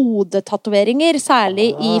kodetatoveringer,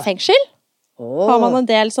 særlig i fengsel. Har man en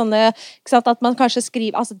del sånne, ikke sant, at man kanskje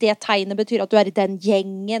skriver, altså det tegnet betyr at du er i den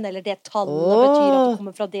gjengen, eller det tallet betyr at du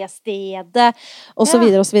kommer fra det stedet, og så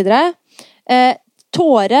videre og så videre.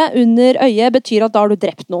 Tåre under øyet betyr at da har du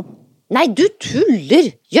drept noen. Nei, du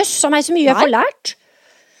tuller! Jøss, av meg så mye jeg får lært.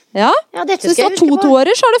 Ja, så hvis du har 2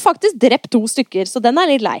 tårer, så har du faktisk drept 2 stykker, så den er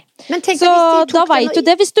litt lei. Så da vet du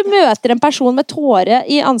det, hvis du møter en person med tåre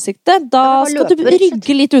i ansiktet, da skal du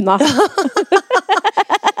rygge litt unna.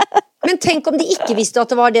 Men tenk om de ikke visste at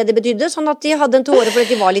det var det det betydde, sånn at de hadde en tåre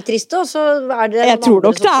fordi de var litt triste, og så er det... Jeg tror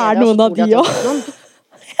nok det er noen av de også.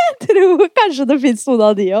 Jeg tror kanskje det finnes noen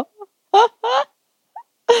av de også.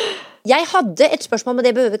 Jeg hadde et spørsmål, men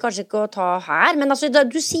det behøver vi kanskje ikke å ta her, men altså,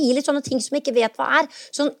 du sier litt sånne ting som jeg ikke vet hva er.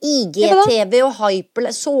 Sånn IGTV og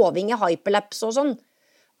soving i hyperlapse og sånn.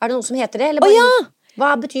 Er det noe som heter det? Eller bare,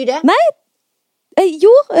 hva betyr det? Nei.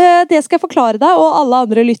 Jo, det skal jeg forklare deg, og alle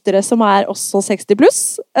andre lyttere som er også 60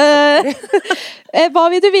 pluss. Hva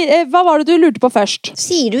var det du lurte på først?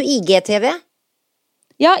 Sier du IGTV?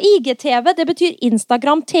 Ja, IGTV, det betyr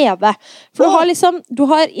Instagram TV. For du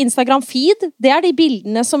har Instagram feed, det er de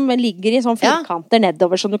bildene som ligger i sånn firkanter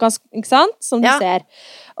nedover, som du kan, ikke sant? Som du ser.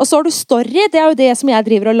 Og så har du story, det er jo det som jeg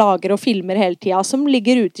driver og lager og filmer hele tiden, som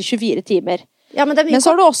ligger ute i 24 timer. Ja, men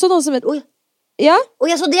så har du også noe som heter... Ja.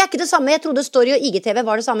 Så det er ikke det samme. Jeg trodde Story og IGTV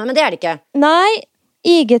var det samme, men det er det ikke. Nei,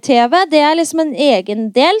 IGTV, det er liksom en egen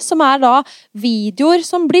del, som er da videoer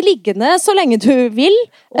som blir liggende så lenge du vil,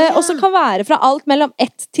 og som kan være fra alt mellom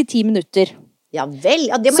 1 til 10 minutter. Ja vel,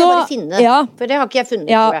 det må jeg bare finne, for det har ikke jeg funnet,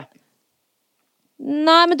 tror jeg.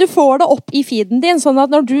 Nei, men du får det opp i feeden din, sånn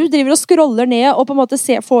at når du driver og scroller ned og på en måte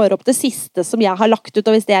får opp det siste som jeg har lagt ut,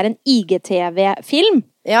 og hvis det er en IGTV-film,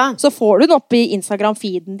 så får du den opp i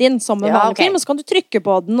Instagram-feeden din som en vanlig film, og så kan du trykke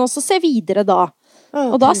på den, og så se videre da.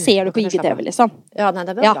 Og da ser du på IGTV, liksom. Ja, nei,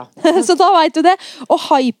 det er bra. Så da vet du det. Og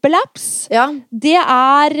hyperlapse, det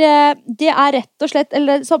er rett og slett,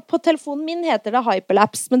 eller så på telefonen min heter det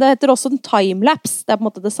hyperlapse, men det heter også en timelapse, det er på en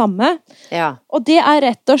måte det samme. Og det er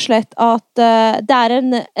rett og slett at det er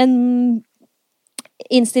en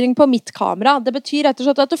innstilling på mitt kamera. Det betyr rett og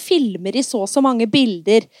slett at du filmer i så mange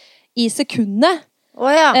bilder i sekundet.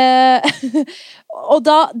 Og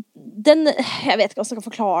da jeg vet ikke hvordan jeg kan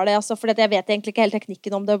forklare det, altså, for jeg vet egentlig ikke helt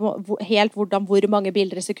teknikken om det, helt hvor mange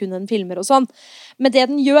bilder i sekundet den filmer og sånn, men det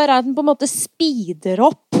den gjør er at den på en måte speeder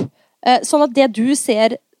opp, sånn at det du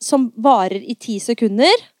ser som varer i 10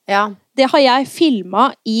 sekunder, det har jeg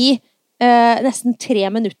filmet i nesten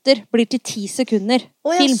 3 minutter, blir til 10 sekunder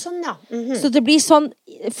film. Sånn, Så det blir sånn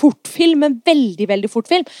fortfilm, men veldig, veldig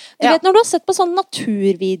fortfilm. Du vet når du har sett på sånne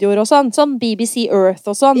naturvideoer og sånn BBC Earth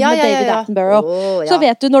og sånn, med David Attenborough, så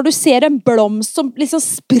vet du når du ser en blomst som liksom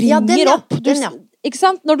springer opp, ikke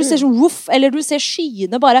sant? Når du ser sånn ruff, eller du ser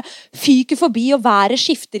skyene bare fyker forbi og været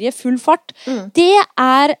skifter i full fart, det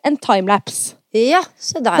er en timelapse.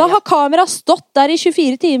 Se der, da har kamera stått der i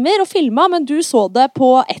 24 timer og filmet, men du så det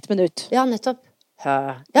på 1 minutt. Ja, nettopp.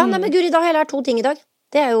 Nei, men Guri, da har jeg lært 2 ting i dag.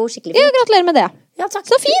 Det er jo skikkelig fint. Gratulerer med det. Takk.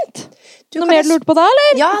 Så fint. Noe mer du lurte på da,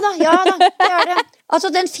 eller? Ja da, det er det.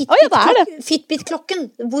 Altså, den Fitbit-klokken,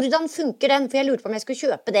 hvordan funker den? For jeg lurte på om jeg skulle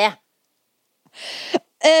kjøpe det.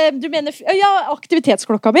 Du mener,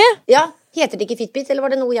 aktivitetsklokka mi? Ja, heter det ikke Fitbit, eller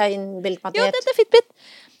var det noe jeg innbildet meg at det het? Ja, det er Fitbit.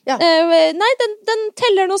 Nei, den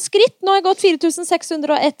teller noen skritt. Nå har jeg gått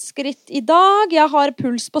 4601 skritt i dag. Jeg har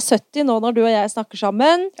puls på 70 nå når du og jeg snakker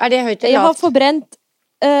sammen. Er det høyt eller lavt? Jeg har forbrent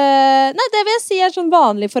nei, det vil jeg si er sånn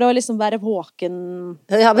vanlig for å liksom være våken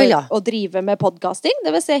og drive med podcasting.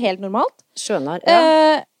 Det vil si helt normalt. Skjønner,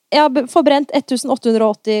 jeg har forbrent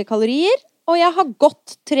 1880 kalorier, og jeg har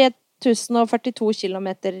gått 3042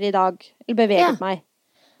 kilometer i dag. Eller beveget meg.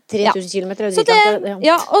 3000 kilometer.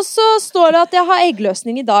 Og så står det at jeg har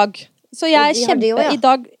eggløsning i dag. Så jeg i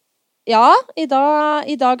dag i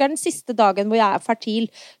dag er den siste dagen hvor jeg er fertil.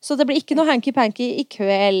 Så det blir ikke noe hanky-panky i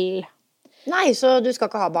kveld. Nei, så du skal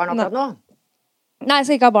ikke ha barn akkurat nå? Nei, jeg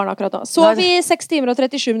skal ikke ha barn akkurat nå. Sov i 6 timer og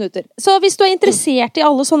 37 minutter. Så hvis du er interessert i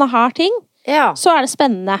alle sånne her ting, så er det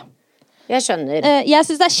spennende. Jeg skjønner. Jeg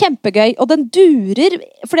synes det er kjempegøy, og den durer,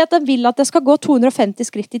 fordi at den vil at det skal gå 250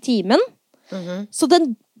 skritt i timen. Så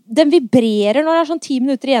den vibrerer når det er sånn 10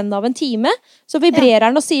 minutter igjen av en time, så vibrerer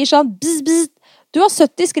den og sier sånn bzz, bzz, du har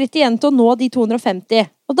 70 skritt igjen til å nå de 250,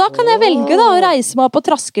 Og da kan jeg velge da, å reise meg opp og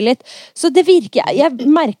traske litt. Så det virker, jeg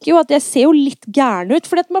merker jo at jeg ser jo litt gæren ut,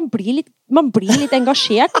 fordi at man blir litt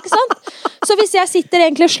engasjert, ikke sant? Så hvis jeg sitter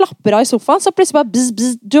egentlig og slapper av i sofaen, så plutselig bare bzz,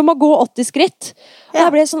 bzz, du må gå 80 skritt. Og da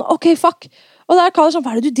blir jeg sånn, ok, fuck. Og da kaller jeg sånn,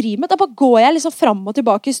 hva er det du driver med? Da bare går jeg liksom frem og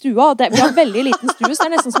tilbake i stua, og vi har en veldig liten stue, så det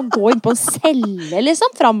er nesten som å gå inn på en celle,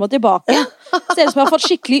 liksom, frem og tilbake. Ser ut som jeg har fått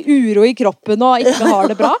skikkelig uro i kroppen og ikke har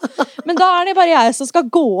det bra. Men da er det bare jeg som skal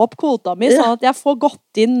gå opp kvota mi, sånn at jeg får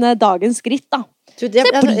gått inn dagens skritt, da. Det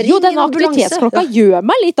blir jo, den aktivitetsklokka gjør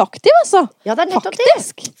meg litt aktiv, altså. Ja, det er nettopp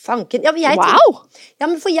faktisk. Det. Fanken. Ja, men wow! Ja,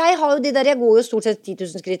 men for jeg har jo de der, jeg går jo stort sett 10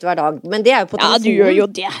 000 skritt hver dag, men det er jo på telefonen. Ja, du gjør jo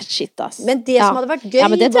det, shit, ass. Men det som hadde vært gøy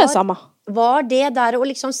men det var det der å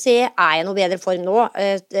liksom se, er jeg noe bedre form nå,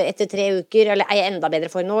 etter 3 uker, eller er jeg enda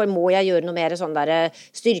bedre form nå, må jeg gjøre noe mer sånn der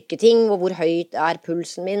styrketing, og hvor høyt er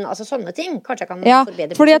pulsen min, altså sånne ting, kanskje jeg kan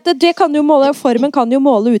forbedre. Fordi at det kan jo måle, formen kan jo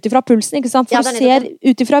måle ut ifra pulsen, ikke sant? For du ser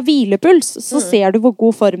ut ifra hvilepuls, så ser du hvor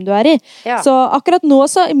god form du er i. Ja. Så akkurat nå,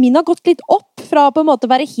 så min har gått litt opp fra på en måte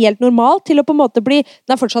være helt normal, til å på en måte bli,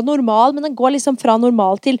 den er fortsatt normal, men den går liksom fra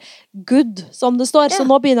normal til good, som det står, så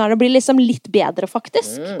nå begynner den å bli liksom litt bedre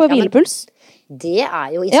faktisk, på hvilepuls. Det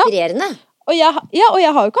er jo inspirerende. Ja. Og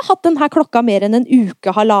jeg har jo ikke hatt denne klokka mer enn en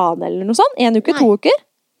uke, halvannen eller noe sånt. 1 uke, 2 uker.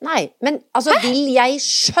 Nei, men altså, vil jeg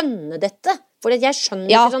skjønne dette? For jeg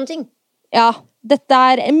skjønner ikke sånne ting. Ja, dette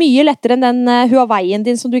er mye lettere enn den Huawei-en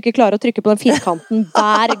din som du ikke klarer å trykke på den firkanten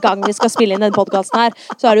hver gang vi skal spille inn denne podcasten her.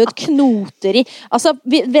 Så er det jo et knoteri. Altså,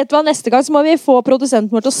 vet du hva, neste gang så må vi få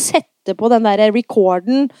produsenten vår til å sette på den der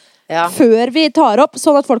recorden før vi tar opp,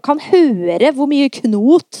 sånn at folk kan høre hvor mye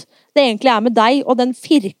knot det egentlig er med deg og den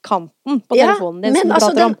firkanten på telefonen din som du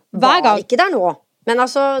prater om. Hver gang. Den var ikke der nå. Men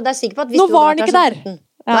altså, det er sikkert på at hvis nå var den ikke der.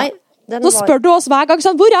 Nei, nå spør du oss hver gang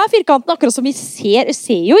sånn, hvor er firkanten? Akkurat som vi ser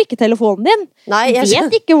jo ikke telefonen din. Nei, vi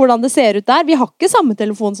vet ikke hvordan det ser ut der. Vi har ikke samme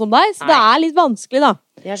telefon som deg, så det er litt vanskelig da.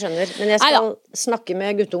 Jeg skjønner, men jeg skal snakke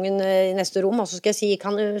med guttungen i neste rom, og så skal jeg si,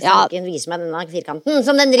 kan du vise meg denne firkanten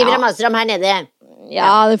som den driver og maser om her nede?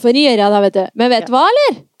 Ja, det får du gjøre da, vet du. Men vet du hva,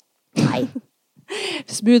 eller? Nei.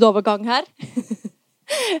 Smooth overgang her.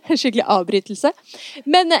 Skikkelig avbrytelse.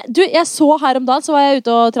 Men du, jeg så her om dagen, så var jeg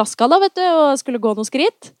ute og traska da, vet du, og skulle gå noen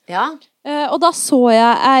skritt. Ja. Og da så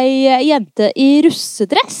jeg ei jente i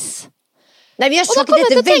russedress. Nei, vi har sagt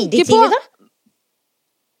dette veldig tidlig da.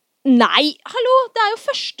 Nei, hallo, det er jo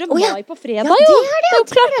 1. mai på fredag, jo. Ja, det er jo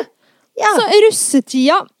klart. Ja. Så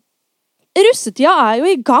russetida er jo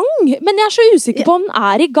i gang, men jeg er så usikker på om den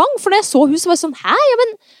er i gang, for når jeg så hun, så var jeg sånn,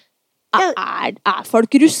 men er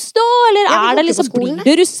folk russ da, eller er det liksom, blir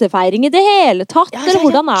det russefeiring i det hele tatt, eller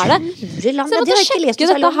hvordan er det? Så jeg måtte sjekke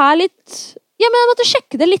dette her litt, jeg måtte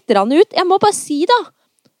sjekke det litt ut, jeg må bare si da,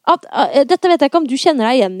 at dette vet jeg ikke om du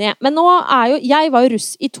kjenner deg igjen i, men nå jeg var jo russ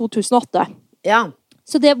i 2008. Ja.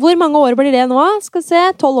 Så hvor mange år blir det nå? Skal vi se,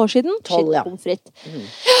 12 år siden? 12, ja.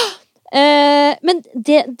 Men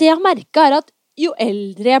det jeg merker er at jo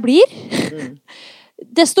eldre jeg blir,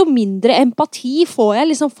 desto mindre empati får jeg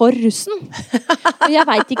liksom for russen. Og jeg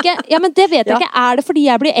vet ikke, men det vet jeg ikke, er det fordi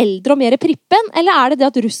jeg blir eldre og mer prippen, eller er det det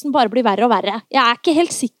at russen bare blir verre og verre? Jeg er ikke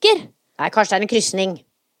helt sikker. Nei, kanskje det er en kryssning.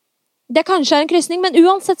 Det kanskje er en kryssning, men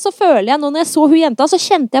uansett så føler jeg, når jeg så hun jenta, så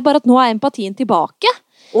kjente jeg bare at nå er empatien tilbake.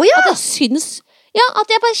 At jeg syns, at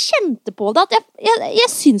jeg bare kjente på det, at jeg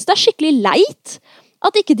syns det er skikkelig leit,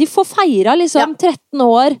 at ikke de får feira liksom 13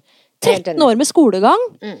 år med skolegang,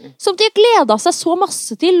 som de har gledet seg så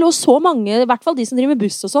masse til, og så mange, i hvert fall de som driver med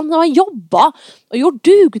buss og sånn, de har jobbet og gjort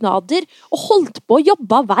dugnader, og holdt på å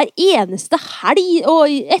jobbe hver eneste helg, og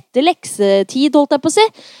etter leksetid, holdt jeg på å si,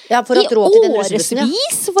 i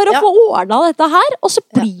årevis for å få ordnet dette her, og så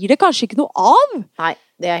blir det kanskje ikke noe av. Nei,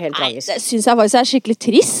 det er helt tragisk. Det synes jeg faktisk er skikkelig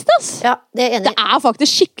trist, ass. Ja, det er enig. Det er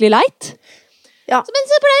faktisk skikkelig leit. Ja. Men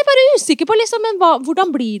så ble jeg bare usikker på liksom, hvordan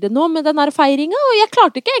blir det nå med den her feiringen, og jeg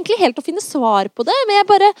klarte ikke egentlig helt å finne svar på det, men jeg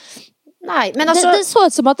bare det så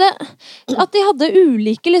ut som at de hadde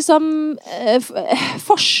ulike liksom,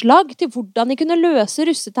 forslag til hvordan de kunne løse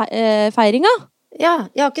russefeiringen.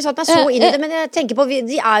 Ja, jeg har ikke satt meg så inn i det, men jeg tenker på,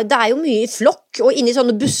 det er jo mye flokk, og inni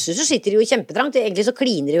sånne busser så sitter de jo kjempetrangt, egentlig så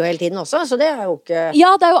kliner de jo hele tiden også, så det er jo ikke... Ja,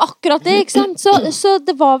 det er jo akkurat det, ikke sant? Så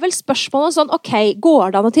det var vel spørsmålet sånn, ok,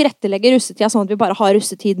 går det an å tilrettelegge russetida sånn at vi bare har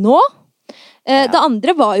russetid nå? Det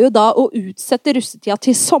andre var jo da å utsette russetida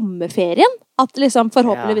til sommerferien, at liksom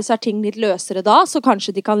forhåpentligvis er ting litt løsere da, så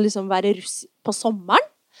kanskje de kan liksom være russ på sommeren.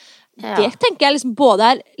 Det tenker jeg liksom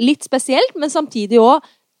både er litt spesielt, men samtidig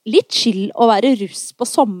også litt chill å være russ på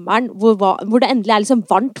sommeren, hvor det endelig liksom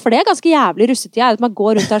varmt, for det ganske jævlig russetida, at man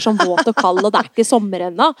går rundt her sånn våt og kald, og det ikke sommer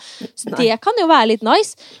ennå. Så det kan jo være litt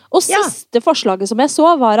nice. Og siste forslaget som jeg så,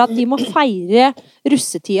 var at de må feire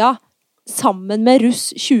russetida sammen med russ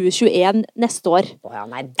 2021 neste år.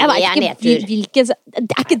 Nei, det nedtur.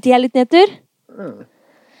 ikke det litt nedtur?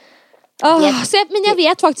 Men jeg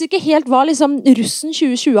vet faktisk ikke helt hva liksom russen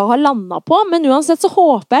 2020 har landet på, men uansett så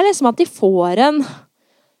håper jeg liksom at de får en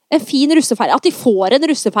fin russefeiring, at de får en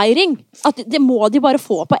russefeiring. At det må de bare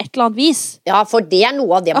få på et eller annet vis. Ja, for det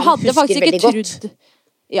noe av det man husker veldig godt.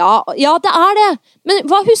 Ja, det det. Men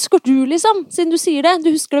hva husker du liksom, siden du sier det?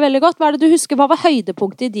 Du husker det veldig godt. Hva det du husker? Hva var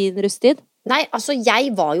høydepunktet i din russetid? Nei, altså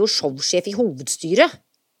jeg var jo showsjef i hovedstyret.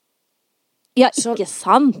 Ja, ikke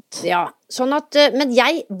sant? Ja, sånn at, men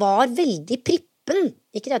jeg var veldig prippen.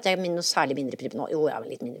 Ikke det at jeg er noe særlig mindre prippen nå. Jo, jeg var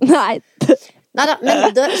litt mindre prippen. Neida,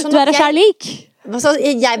 men sånn du en kjærlik?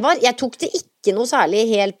 Jeg tok det ikke noe særlig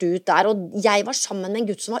helt ut der, og jeg var sammen med en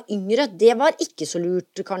gutt som var yngre. Det var ikke så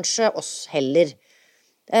lurt, kanskje, oss heller.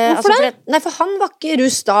 Hvorfor det? Nei, for han var ikke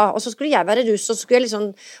russ da, og så skulle jeg være russ, og så skulle jeg liksom,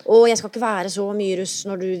 jeg skal ikke være så mye russ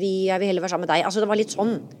når jeg vil heller være sammen med deg. Altså, det var litt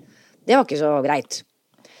sånn. Det var ikke så greit.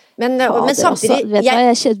 Men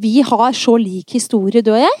samtidig vi har så lik historie,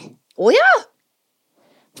 du og jeg. Ja!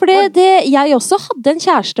 Fordi jeg også hadde en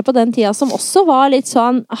kjæreste på den tida som også var litt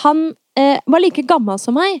sånn, han var like gammel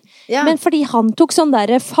som meg, men fordi han tok sånn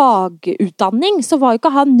der fagutdanning, så var jo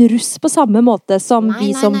ikke han russ på samme måte som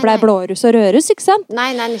vi som ble blåruss og rødruss, ikke sant?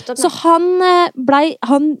 Nei, nettopp. Så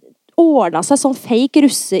han ordnet seg sånn fake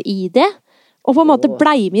russe-ID, og på en måte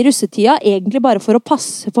blei med i russetida, egentlig bare for å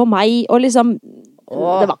passe på meg, og liksom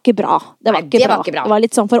det var ikke bra. Det var ikke bra. Det var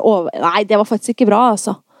litt sånn Nei, det var faktisk ikke bra,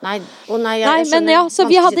 altså. Nei, men ja, så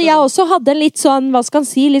jeg også hadde litt sånn, hva skal man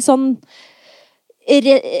si, litt sånn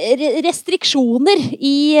restriksjoner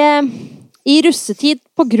i russetid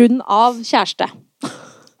på grunn av kjæreste.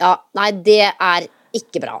 Ja, nei, det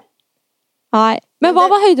ikke bra. Nei, men hva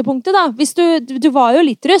var høydepunktet da? Hvis du var jo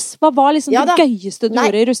litt russ. Hva var liksom det gøyeste du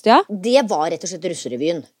gjorde i russetida? Det var rett og slett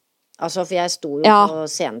russerevyen. Altså, for jeg sto jo på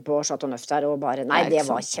scenen på Chateau Neuf der, og bare, nei, det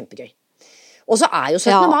var kjempegøy. Og så jo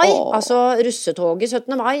 17. mai, altså russetoget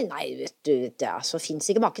 17. mai, nei, vet du, det så finnes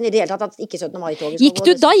ikke maken i det hele tatt at ikke 17. mai-toget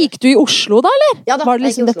Gikk du i Oslo da, eller? Ja da. Var det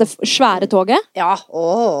liksom dette svære toget? Ja,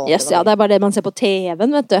 yes, det er bare det man ser på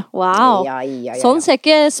TV-en, vet du. Wow. Ja. Sånn ser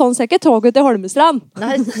ikke toget til Holmestrand.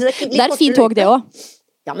 Nei, det et fint tog, det også.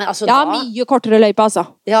 Ja, men altså mye kortere løype, altså.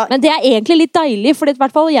 Ja. Men det egentlig litt deilig, for i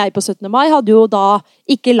hvert fall jeg på 17. mai hadde jo da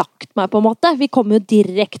ikke lagt meg på en måte. Vi kom jo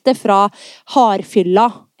direkte fra hardfylla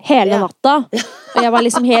hele natta. Og jeg var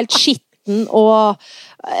liksom helt skitten og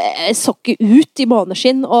så ikke ut i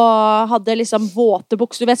måneskinn, og hadde liksom våte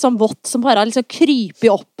bukser, du vet, sånn vått som bare liksom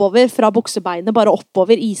kryper oppover fra buksebeinet, bare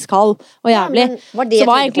oppover, iskald og jævlig. Var det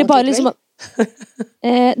så var egentlig bare liksom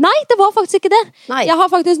nei, det var faktisk ikke det. Nei. Jeg har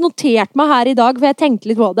faktisk notert meg her i dag, for jeg tenkte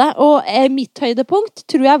litt på det, og mitt høydepunkt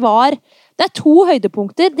tror jeg var, det 2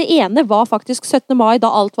 høydepunkter. Det ene var faktisk 17. mai, da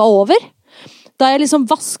alt var over. Da jeg liksom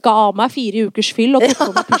vasket av meg 4 ukers fyll og tok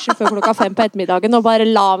på meg pysjen før 5:00 på ettermiddagen og bare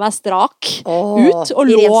la meg strak ut og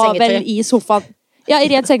lå vel i sofaen. Ja, i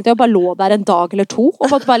rent sengetøy, og bare lå der en dag eller 2 og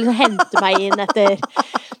måtte bare liksom hente meg inn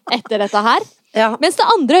etter dette her. Ja. Mens det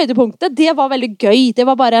andre høydepunktet, det var veldig gøy. Det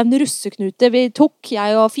var bare en russeknute vi tok,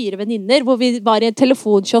 jeg og 4 venninner, hvor vi var i en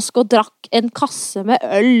telefonkiosk og drakk en kasse med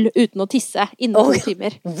øl uten å tisse innen 2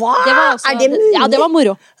 timer. Hva? Det mulig? Ja, det var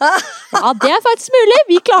moro. Ja, det faktisk mulig.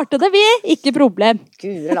 Vi klarte det, vi. Ikke problem.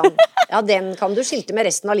 Gure land. Ja, den kan du skilte med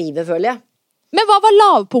resten av livet, føler jeg. Men hva var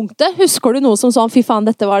lavpunktet? Husker du noe som sånn, fy faen,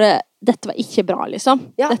 dette var ikke bra,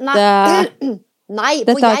 liksom? Ja, Nei,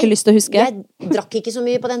 dette har jeg ikke lyst til å huske. Jeg drakk ikke så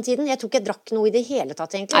mye på den tiden. Jeg tror ikke jeg drakk noe i det hele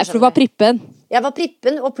tatt, egentlig. Nei, for du var prippen. Jeg var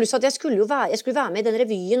prippen, og pluss at jeg skulle være med i den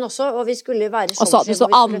revyen også, og vi skulle være og så hadde du så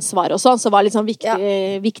ansvar og sånn, så var litt sånn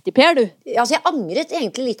viktig Per, du. Altså, jeg angret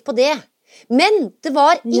egentlig litt på det. Men det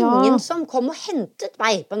var ingen som kom og hentet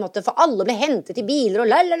meg, på en måte, for alle ble hentet i biler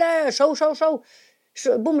og lalala, show.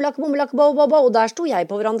 Bommelakk, bo. Og der sto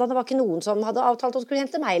jeg på verandaen. Det var ikke noen som hadde avtalt å skulle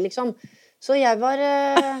hente meg, liksom. Så jeg var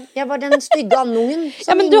den stygge andungen.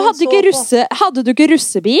 Ja, men hadde du ikke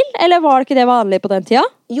russebil? Eller var det ikke det vanlig på den tida?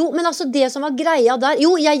 Jo, men altså det som var greia der.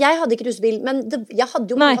 Jo, jeg hadde ikke russebil, men jeg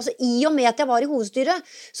hadde jo, altså, i og med at jeg var i hovedstyret,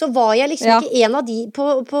 så var jeg liksom ikke en av de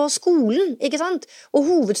på skolen, ikke sant? Og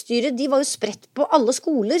hovedstyret, de var jo spredt på alle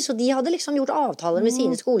skoler, så de hadde liksom gjort avtaler med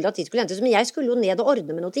sine skoler at de skulle hentes, men jeg skulle jo ned og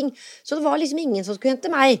ordne med noe ting, så det var liksom ingen som skulle hente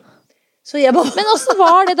meg. Så jeg bare... Men hvordan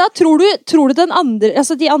var det da? Tror du den andre,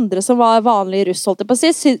 altså de andre som var vanlige russ, holdt jeg på å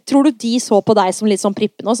si, tror du de så på deg som litt sånn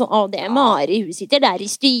prippen og sånn, det Mari, hun sitter der i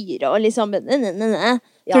styret og liksom,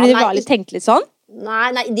 Tror du de var litt tenkt litt sånn?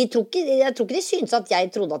 Nei, jeg tror ikke de syntes at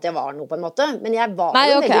jeg trodde at jeg var noe på en måte, men jeg var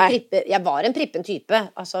jeg var en prippen type,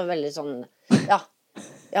 altså veldig sånn, ja,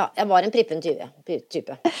 jeg var en prippen type.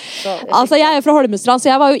 Så, altså, jeg er fra Holmestrand,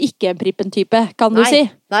 så jeg var jo ikke en prippen type, kan du si.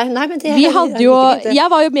 Nei, men det vi hadde jo, jeg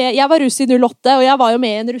var russ i 08, og jeg var jo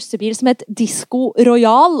med i en russebil som het Disco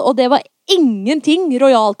Royal, og det var ingenting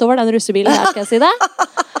royalt over den russebilen her, skal jeg si det.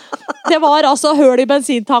 Det var altså høl i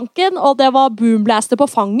bensintanken, og det var boomblaster på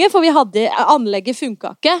fanget, for anlegget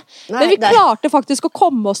funket ikke. Men vi klarte faktisk å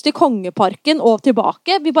komme oss til Kongeparken og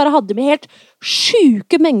tilbake. Vi bare hadde med helt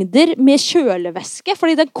syke mengder med kjølevæske,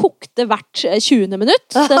 fordi den kokte hvert 20. minutt,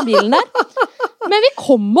 den bilen der. Men vi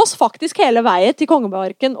kom oss faktisk hele veien til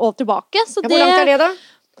Kongeparken og tilbake. Så hvor langt er det da?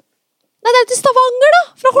 Nei, det er til Stavanger da!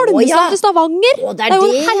 Fra Holmestrand til Stavanger. Det er jo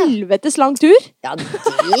en helvetes lang tur. Ja,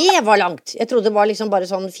 det var langt. Jeg trodde det var liksom bare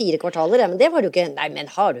sånn 4 kvartaler, men det var det jo ikke. Nei,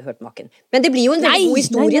 men har du hørt maken? Men det blir jo en veldig god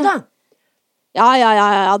historie da. Ja,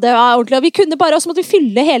 det var ordentlig. Vi kunne bare, så måtte vi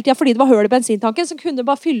fylle hele tiden, fordi det var høl i bensintanken, så kunne det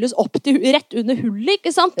bare fylles opp rett under hullet,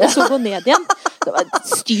 ikke sant? Og så gå ned igjen. Det var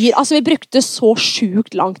styr. Altså, vi brukte så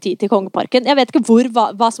sjukt lang tid til Kongeparken. Jeg vet ikke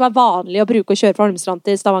hva som er vanlig å bruke å kjøre fra Holmestrand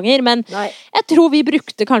til Stavanger, men jeg tror vi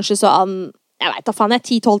brukte kanskje sånn, jeg vet da faen,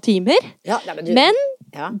 10-12 timer. Ja, men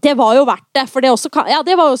det var jo verdt det, for det var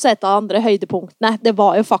jo også et av andre høydepunktene. Det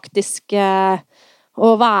var jo faktisk...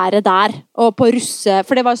 å være der, og på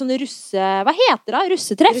for det var jo sånne hva heter det?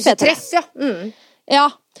 Russetreff? Russetreff, ja. Ja,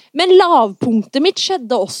 men lavpunktet mitt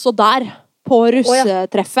skjedde også der, på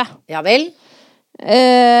russetreffet. Ja vel?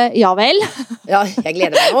 Ja vel. Ja, jeg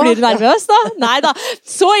gleder meg nå. Blir du nervøs da? Neida,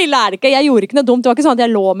 så ille er det ikke. Jeg gjorde ikke noe dumt. Det var ikke sånn at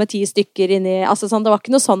jeg lå med 10 stykker inni, altså sånn, det var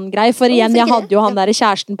ikke noe sånn grei. For igjen, jeg hadde jo han der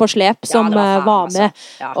kjæresten på slep som var med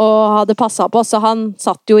og hadde passet på, så han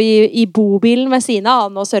satt jo i bobilen ved siden av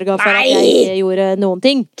han og sørget for at jeg ikke gjorde noen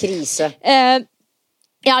ting. Krise.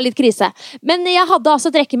 Ja, litt krise. Men jeg hadde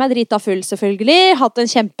altså drekket meg drita full, selvfølgelig. Hatt en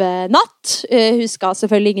kjempenatt. Huska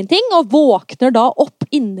selvfølgelig ingenting. Og våkner da opp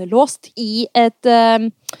innelåst i et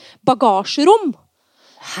bagasjerom.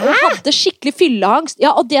 Hæ? Og hadde skikkelig fylleangst.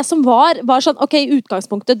 Ja, og det som var sånn, ok, i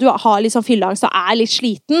utgangspunktet, du har liksom fylleangst og er litt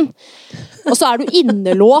sliten. Og så er du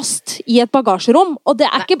innelåst i et bagasjerom. Og det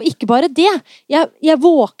er ikke bare det. Jeg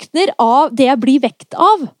våkner av det jeg blir vekt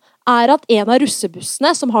av. Er at en av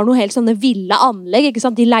russebussene, som har noe helt sånne ville anlegg, ikke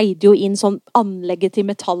sant? De leide jo inn sånn anlegget til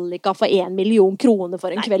Metallica for 1 million kroner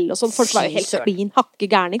for en kveld og sånn. Folk var jo helt klin hakke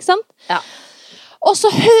gærne, ikke sant? Ja. Og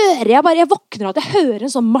så hører jeg våkner av at jeg hører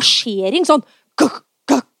en sånn marsjering, sånn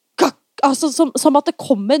altså som at det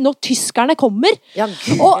kommer når tyskerne kommer. Ja,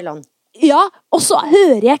 Gud, og så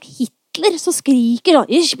hører jeg Hitler som skriker sånn,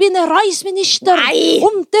 ich bin Reisminister,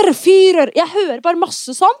 unter Führer. Jeg hører bare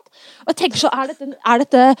masse sånt. Og jeg tenker så, er det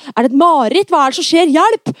et mareritt? Hva er det som skjer?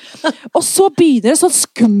 Hjelp! Og så begynner det sånn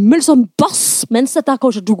skummel sånn bass, mens dette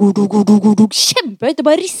kommer så kjempehøyt, det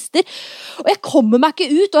bare rister. Og jeg kommer meg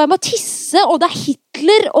ikke ut, og jeg må tisse, og det er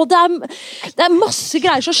Hitler, og det er masse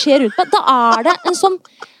greier som skjer rundt meg. Da er det en sånn,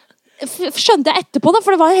 skjønte jeg etterpå da,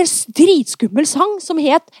 for det var en helt dritskummel sang som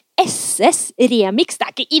het SS Remix. Det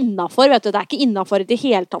er ikke innenfor, vet du. Det er ikke innenfor i det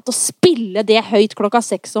hele tatt å spille det høyt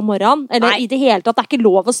 6:00 om morgenen. Eller i det hele tatt, det er ikke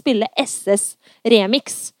lov å spille SS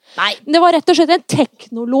Remix. Nei. Det var rett og slett en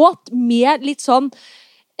teknolåt med litt sånn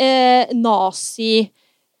nazi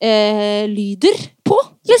lyder på,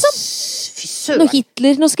 liksom. Noe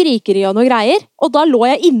Hitler, noe skrikeri og noe greier. Og da lå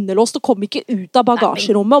jeg innelåst og kom ikke ut av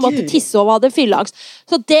bagasjerommet og måtte tisse og hadde fylleangst.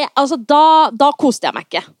 Så det, altså, da koste jeg meg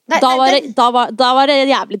ikke. Da var det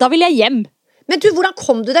jævlig. Da ville jeg hjem. Men du, hvordan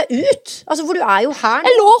kom du deg ut? Altså, for du er jo her nå.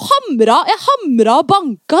 Jeg lå og hamra og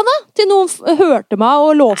banka da, til noen hørte meg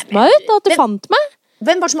og låste meg ut, og at de fant meg.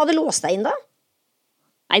 Hvem var det som hadde låst deg inn da?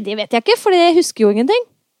 Nei, det vet jeg ikke, for jeg husker jo ingenting.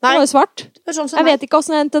 Det var jo svart. Jeg vet ikke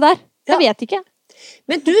hvordan jeg endte der. Jeg vet ikke.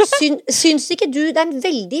 Men du, syns ikke du det er en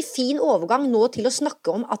veldig fin overgang nå til å snakke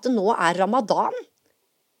om at det nå er ramadan?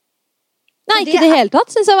 Nei, ikke det hele tatt.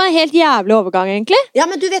 Synes jeg var en helt jævlig overgang, egentlig. Ja,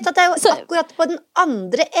 men du vet at det er jo akkurat på den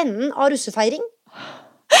andre enden av russefeiring.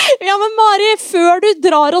 Ja, men Mari, før du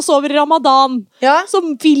drar oss over i ramadan, så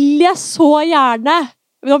vil jeg så gjerne,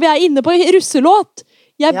 når vi er inne på russelåt,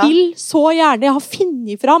 jeg vil så gjerne, jeg har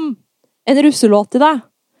funnet fram en russelåt til deg.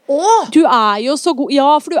 Du er jo så god,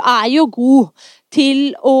 ja, for du er jo god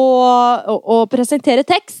til å presentere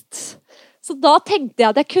tekst. Så da tenkte jeg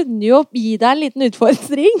at jeg kunne jo gi deg en liten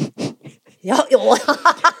utfordring. Ja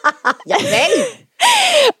vel.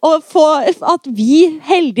 Og for at vi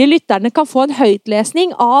heldige lytterne kan få en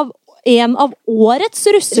høytlesning av en av årets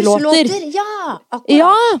russelåter. Ja,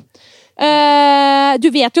 akkurat. Ja. Du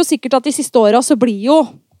vet jo sikkert at de siste årene så blir jo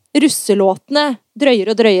russelåtene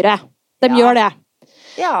drøyere og drøyere. De gjør det.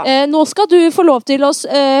 Ja. Nå skal du få lov til å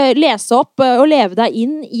lese opp og leve deg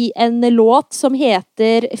inn i en låt som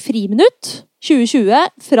heter Friminutt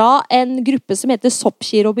 2020, fra en gruppe som heter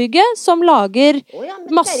Soppgirobygget, som lager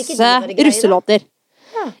masse russelåter.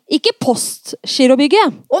 Ja. Ikke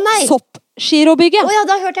Postgirobygget. Soppgirobygget.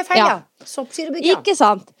 Da hørte jeg feil, ja. Soppgirobygget. Ikke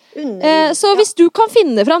sant? Så hvis du kan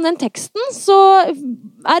finne fram den teksten, så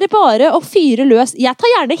er det bare å fyre løs. Jeg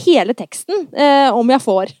tar gjerne hele teksten, om jeg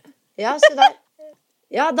får. Ja, se der.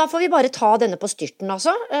 Ja, da får vi bare ta denne på styrten,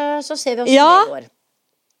 altså. Så ser vi hvordan det går.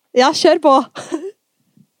 Ja, kjør på.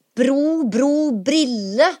 Bro,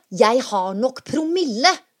 brille, jeg har nok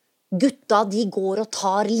promille. Gutta, de går og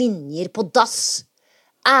tar linjer på dass.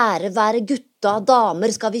 Ære være gutta,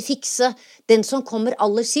 damer skal vi fikse. Den som kommer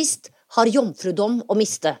aller sist, har jomfrudom å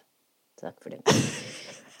miste. Takk for det.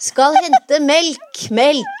 Skal hente melk,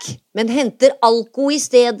 men henter alko i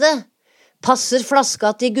stedet. Passer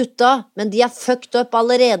flaska til gutta, men de er fucked up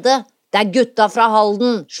allerede. Det er gutta fra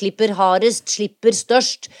Halden, slipper hardest, slipper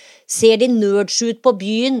størst. Ser de nerds ut på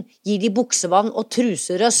byen, gir de buksevann og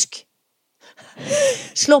truserøsk.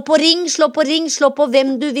 Slå på ring, slå på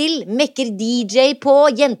hvem du vil. Mekker DJ på,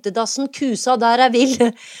 jentedassen kusa der jeg vil.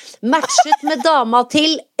 Matchet med dama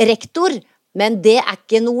til rektor, men det er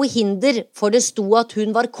ikke noe hinder, for det sto at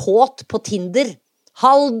hun var kåt på Tinder.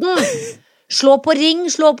 Halden! Slå på ring,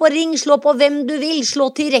 slå på hvem du vil. Slå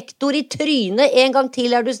til rektor i trynet, en gang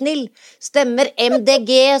til er du snill. Stemmer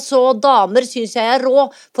MDG, så damer synes jeg er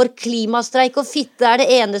rå, for klimastreik og fitte er det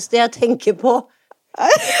eneste jeg tenker på.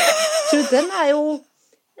 Så den er jo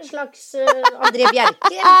en slags André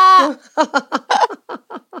Bjerke.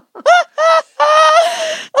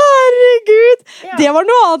 Herregud, det var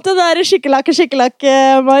noe annet enn det der skikkelakke,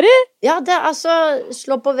 Mari. Ja, det er altså,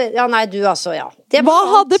 slå på, ja nei, du altså, ja. Hva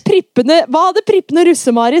hadde prippende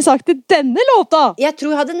Russe-Mari sagt i denne låta? Jeg tror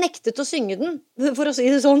jeg hadde nektet å synge den, for å si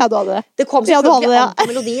det sånn. Ja, du hadde det. Det kom selvfølgelig an på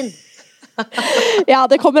melodien. Ja,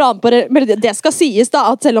 det kommer an på melodien. Det skal sies da,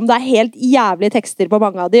 at selv om det er helt jævlige tekster på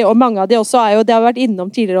mange av de, og mange av de også er jo, det har vært innom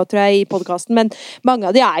tidligere, tror jeg, i podcasten, men mange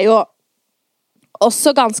av de er jo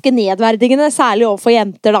også ganske nedverdigende, særlig overfor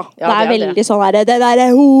jenter da. Ja, det er veldig sånn der, det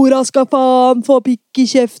der hora skal faen få pikk i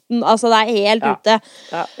kjeften, altså det er helt ute.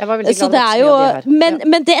 Ja, jeg var veldig glad så det er jo,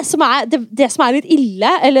 men det som er litt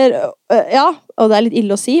ille, eller, og det er litt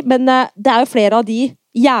ille å si, men det er jo flere av de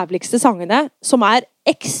jævligste sangene som er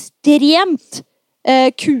ekstremt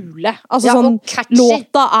kule. Altså sånn,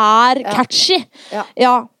 låta er catchy.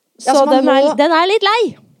 Ja, så den er litt lei.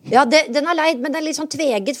 Ja, den er lei, men den er litt sånn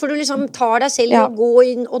tveget, for du liksom tar deg selv i å gå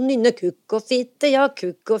inn og nynne kukk og fitte,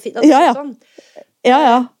 kukk og fitte. Sånn.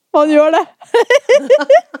 Ja, han gjør det.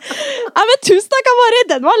 Ja, men tusen takk, Mari,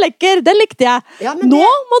 den var lekker, den likte jeg. Ja, nå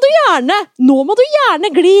må du gjerne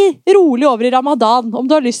gli rolig over i Ramadan, om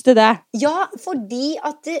du har lyst til det. Ja, fordi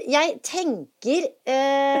at jeg tenker,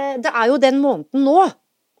 det er jo den måneden nå,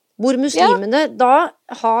 hvor muslimene da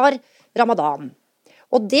har Ramadan.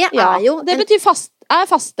 Og det er jo... Det betyr faste. Det er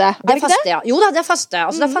faste, ja. Jo da, det er faste.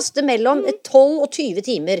 Altså, det er faste mellom 12 og 20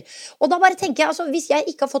 timer. Og da bare tenker jeg, altså, hvis jeg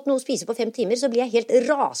ikke har fått noe å spise på 5 timer, så blir jeg helt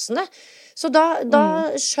rasende. Så da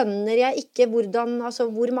skjønner jeg ikke hvordan, altså,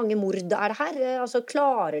 hvor mange mord er det her? Altså,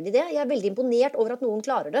 klarer de det? Jeg er veldig imponert over at noen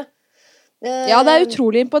klarer det. Ja, det er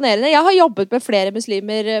utrolig imponerende. Jeg har jobbet med flere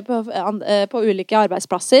muslimer på ulike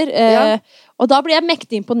arbeidsplasser, og da blir jeg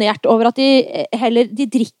mektig imponert over at de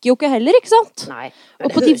drikker jo ikke heller, ikke sant? Nei, og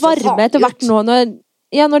på de varme etter hvert nå,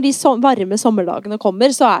 når de varme sommerdagene kommer,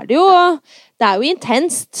 så er det jo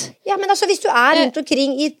intenst. Ja, men altså, hvis du er rundt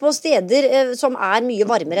omkring på steder som er mye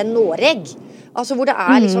varmere enn Norge, altså hvor det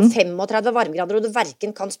er liksom 35 varmegrader og du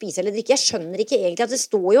hverken kan spise eller drikke. Jeg skjønner ikke egentlig at det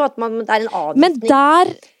står jo at det er en avgiftning.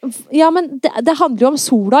 Men det handler jo om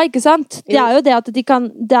sola, ikke sant? Det er jo det at det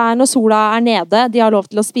er når sola er nede, de har lov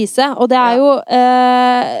til å spise. Og det er jo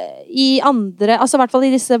i andre, altså i hvert fall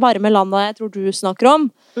i disse varme landene jeg tror du snakker om,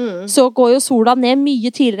 så går jo sola ned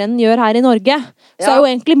mye tidligere enn den gjør her i Norge. Så det er jo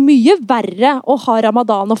egentlig mye verre å ha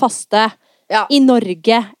ramadan og faste i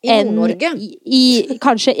Norge enn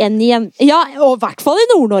kanskje enn igjen. Ja, og i hvert fall i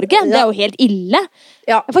Nord-Norge. Det er jo helt ille.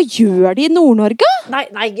 Ja. Hva gjør de i Nord-Norge? Nei,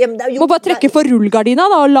 må bare trekke for rullegardina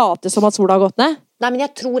da, og late som at sola har gått ned. Nei, men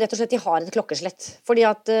jeg tror rett og slett de har et klokkeslett. Fordi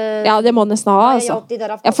at... ja, det må nesten ha, altså.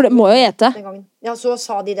 Ja, for det må jo ete. Ja, så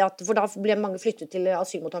sa de det at... For da ble mange flyttet til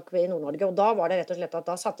asylmottak i Nord-Norge, og da var det rett og slett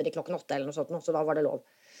at da satte de klokken 8 eller noe sånt, så da var det lov.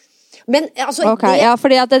 Men, altså,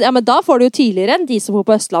 men da får du jo tidligere enn de som bor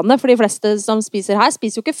på Østlandet, for de fleste som spiser her,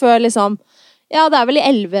 spiser jo ikke før liksom Ja, det vel i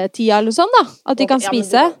 11-tida eller sånn da, at de kan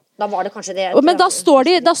spise. Da var det kanskje det. Men da står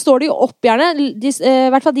de jo opp gjerne, I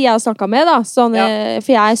hvert fall de jeg har snakket med da, sånn,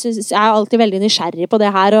 for jeg er alltid veldig nysgjerrig på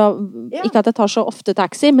det her, og ikke at jeg tar så ofte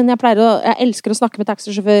taxi, men jeg elsker å snakke med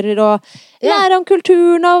taxisjåfører, og lære om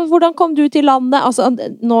kulturen, og hvordan kom du til landet, altså,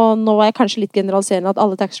 nå er jeg kanskje litt generaliserende at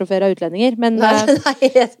alle taxisjåfører er utlendinger,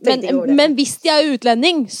 men hvis de er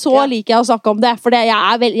utlending, så liker jeg å snakke om det, for jeg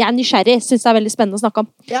er nysgjerrig, synes det er veldig spennende å snakke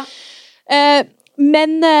om. Ja.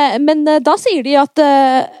 Men da sier de at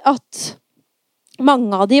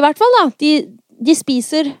mange av de i hvert fall da, de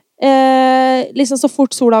spiser liksom så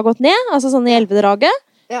fort sola har gått ned, altså sånn i 11-draget,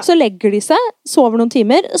 så legger de seg, sover noen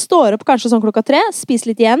timer, står opp kanskje sånn 3,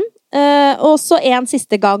 spiser litt igjen, og så en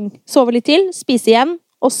siste gang, sover litt til, spiser igjen,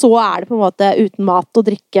 og så det på en måte uten mat og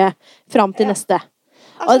drikke frem til neste.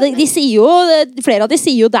 Og de sier jo, flere av de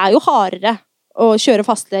sier jo det jo hardere å kjøre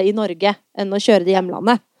faste i Norge enn å kjøre det i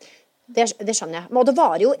hjemlandet. Det skjønner jeg. Men det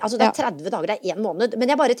varer jo, altså det 30 dager, det 1 måned. Men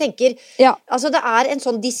jeg bare tenker, altså det en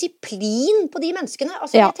sånn disiplin på de menneskene.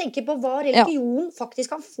 Altså jeg tenker på hva religion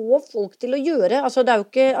faktisk kan få folk til å gjøre. Altså det jo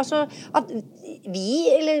ikke, altså at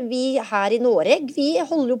vi her i Norge, vi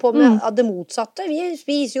holder jo på med det motsatte. Vi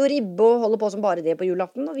spiser jo ribbe og holder på som bare det på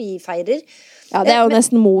julaften, og vi feirer. Ja, det jo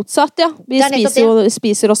nesten motsatt, ja. Vi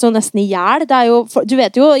spiser oss jo nesten i hjel. Du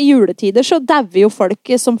vet jo, i juletider så dauer jo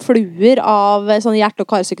folk som fluer av sånne hjerte-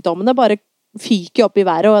 og karsykdommene, bare fyker opp i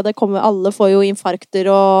været, og alle får jo infarkter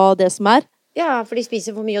og det som Ja, for de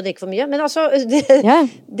spiser for mye og drikker for mye. Men altså,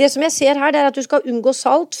 det som jeg ser her, det at du skal unngå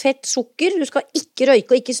salt, fett, sukker, du skal ikke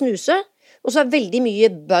røyke og ikke snuse, og så veldig mye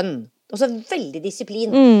bønn. Og så veldig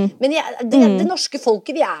disiplin. Men det norske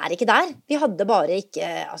folket, vi ikke der. Vi hadde bare ikke,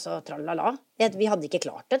 altså, tralala. Vi hadde ikke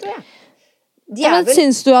klart det, tror jeg. Men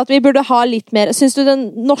syns du at vi burde ha litt mer, syns du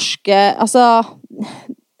den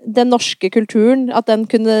norske kulturen, at den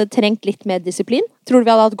kunne trengt litt mer disiplin? Tror du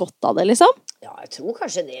vi hadde hatt godt av det, liksom? Ja, jeg tror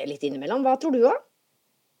kanskje det litt innimellom. Hva tror du da?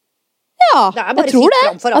 Ja, jeg tror det.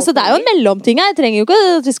 Altså, det jo en mellomting her. Jeg trenger jo ikke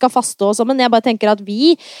at vi skal faste oss, men jeg bare tenker at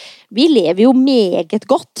vi lever jo meget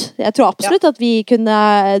godt. Jeg tror absolutt at vi kunne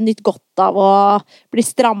nytt godt av å bli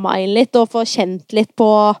strammet inn litt, og få kjent litt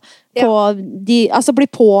på altså bli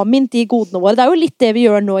påminnet de godene våre. Det jo litt det vi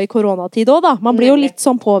gjør nå i koronatid også, da. Man blir jo litt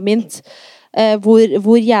sånn påminnet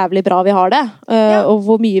hvor jævlig bra vi har det, og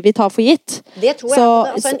hvor mye vi tar for gitt. Det tror jeg,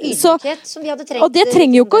 altså en ydmykhet som vi hadde trengt. Og det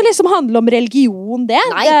trenger jo ikke å liksom handle om religion, det.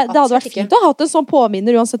 Nei, det hadde vært fint å ha hatt en sånn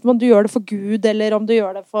påminner, uansett om du gjør det for Gud, eller om du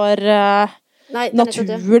gjør det for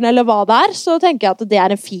naturen, eller hva det så tenker jeg at det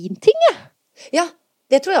en fin ting, Ja,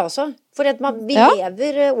 det tror jeg også. For vi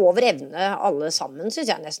lever over evne alle sammen,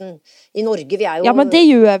 synes jeg nesten. I Norge, vi jo... Ja, men det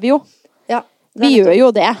gjør vi jo. Vi gjør jo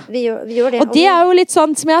det. Vi gjør det. Og det jo litt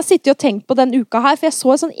sånn som jeg har sittet og tenkt på den uka her, for jeg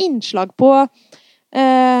så et sånn innslag på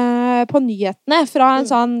nyhetene fra en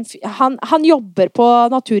sånn, han jobber på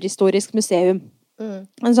Naturhistorisk museum.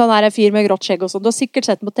 En sånn der fyr med grått skjegg og sånn. Du har sikkert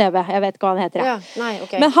sett den på TV, jeg vet ikke hva han heter. Ja, nei,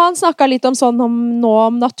 okay. Men han snakket litt om sånn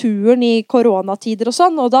om naturen i koronatider og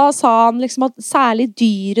sånn, og da sa han liksom at særlig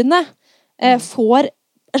dyrene får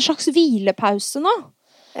en slags hvilepause nå.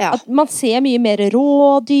 Ja. At man ser mye mer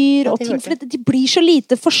rådyr og ting, for de blir så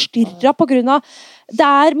lite forstyrret på grunn av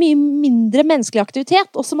det mye mindre menneskelig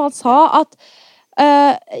aktivitet, og som han sa at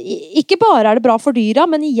ikke bare det bra for dyra,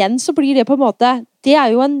 men igjen så blir det på en måte, det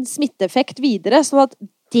jo en smitteeffekt videre, sånn at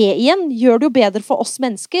det igjen gjør det jo bedre for oss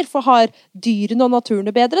mennesker, for har dyrene og naturen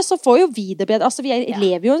det bedre, så får jo vi det bedre, altså vi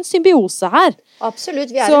lever jo en symbiose her.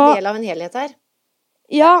 Absolutt, vi en del av en helhet her.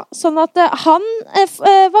 Ja, sånn at han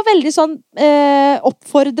var veldig sånn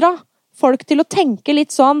oppfordret folk til å tenke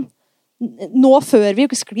litt sånn nå før vi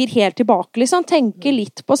sklir helt tilbake, liksom, tenke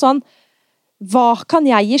litt på sånn hva kan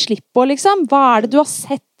jeg gi slipp på, liksom? Hva det du har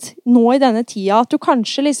sett nå i denne tida, at du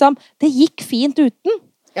kanskje liksom, det gikk fint uten.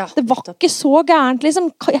 Ja, det var ikke så gærent,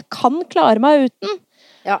 liksom. Jeg kan klare meg uten.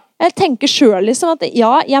 Ja. Jeg tenker selv liksom at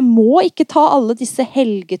jeg må ikke ta alle disse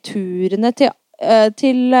helgeturene til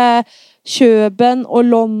Køben og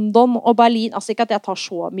London og Berlin, altså ikke at jeg tar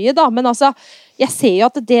så mye da, men altså, jeg ser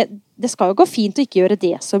jo at det skal jo gå fint å ikke gjøre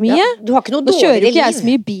det så mye. Ja, du har ikke noe dårligere liv. Nå kjører ikke jeg så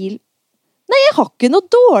mye bil. Nei, jeg har ikke noe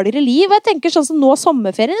dårligere liv. Jeg tenker sånn som nå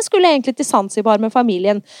sommerferien, jeg skulle egentlig til Zanzibar med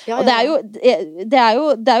familien. Ja, og det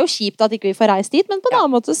er jo kjipt at ikke vi får reist dit, men på en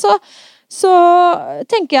annen måte så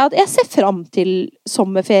tenker jeg at jeg ser frem til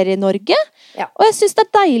sommerferie i Norge, og jeg synes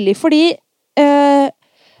det deilig fordi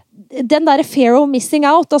den der fear of missing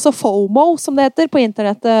out, altså FOMO som det heter på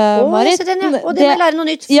internett, Marit. Og det må jeg lære noe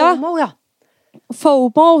nytt. FOMO,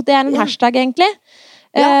 FOMO, det en hashtag egentlig.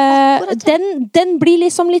 Den blir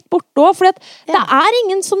liksom litt borte også, for det er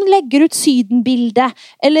ingen som legger ut sydenbilde,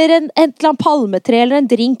 eller et eller annet palmetre, eller en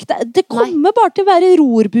drink. Det kommer bare til å være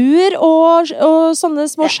rorbuer, og sånne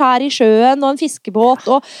små skjær i sjøen, og en fiskebåt,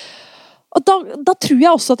 og da tror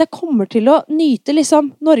jeg også at jeg kommer til å nyte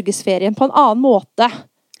liksom Norgesferien på en annen måte.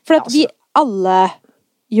 For at vi alle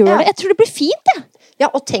gjør det. Jeg tror det blir fint, jeg. Ja,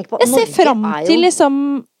 og tenk på, jeg ser frem til liksom,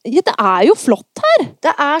 det er jo flott her.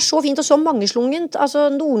 Det er så fint og så mangeslungent. Altså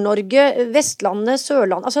Nord-Norge, Vestlandet,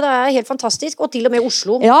 Sørlandet, altså det er helt fantastisk. Og til og med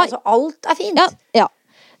Oslo. Altså alt er fint. Ja.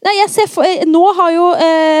 Nei, nå har jo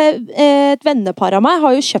et vennepar av meg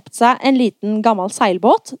har jo kjøpt seg en liten gammel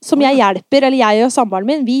seilbåt, som jeg og samboeren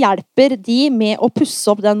min, vi hjelper de med å pusse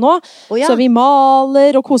opp den nå. Så vi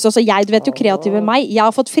maler og koser oss, og du vet jo kreativ med meg, jeg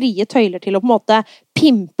har fått frie tøyler til å på en måte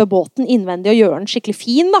pimpe båten innvendig og gjøre den skikkelig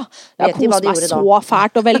fin da. Jeg koser meg så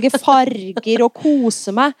fælt og velge farger og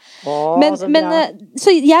kose meg.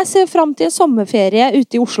 Så jeg ser frem til en sommerferie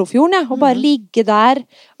ute i Oslofjorden, og bare ligge der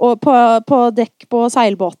og på dekk på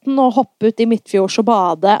seilbåten og hoppe ut i Midtfjords og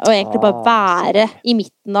bade, og egentlig bare være i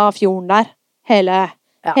midten av fjorden der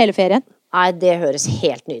hele ferien. Nei, det høres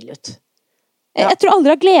helt nydelig ut. Jeg tror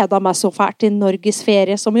aldri jeg har gledet meg så fælt til Norges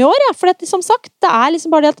ferie som i år, for som sagt, det er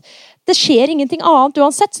liksom bare det at det skjer ingenting annet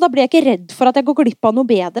uansett, så da blir jeg ikke redd for at jeg går glipp av noe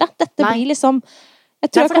bedre. Dette blir liksom,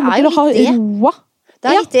 jeg tror jeg kommer til å ha roa. Det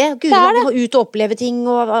er litt det. Gud, vi må ut og oppleve ting,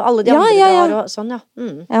 og alle de andre drar, og sånn,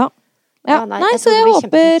 Nei, så jeg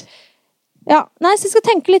håper... så jeg skal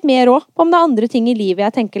tenke litt mer også, om det er andre ting i livet.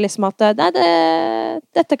 Jeg tenker liksom at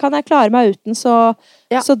dette kan jeg klare meg uten, så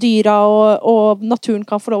dyra og naturen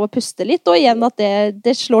kan få lov å puste litt, og igjen at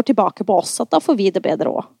det slår tilbake på oss, at da får vi det bedre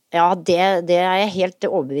også. Ja, det er jeg helt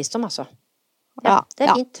overbevist om, altså. Ja, det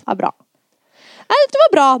er fint. Ja, bra. Nei, det var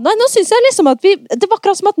bra. Nei, nå synes jeg liksom at det var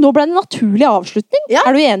akkurat som at nå ble det en naturlig avslutning. Ja.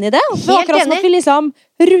 Er du enig i det? Det var akkurat som at vi liksom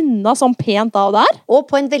rundet sånn pent av der. Og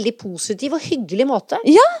på en veldig positiv og hyggelig måte.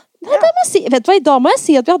 Ja, det må jeg si. Vet du hva, i dag må jeg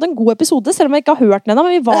si at vi hadde en god episode, selv om jeg ikke har hørt den ennå,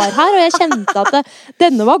 men vi var her, og jeg kjente at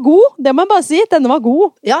denne var god. Det må jeg bare si, denne var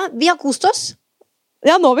god. Ja, vi har kost oss.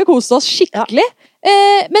 Ja, nå har vi kost oss skikkelig. Ja.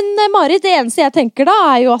 Men Marit, det eneste jeg tenker da,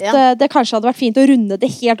 er jo at det kanskje hadde vært fint å runde det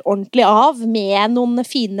helt ordentlig av med noen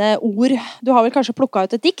fine ord. Du har vel kanskje plukket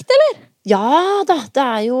ut et dikt, eller? Ja da, det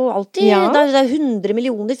er jo alltid, det er 100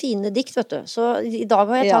 millioner fine dikt, vet du. Så i dag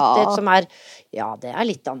har jeg tatt et som det er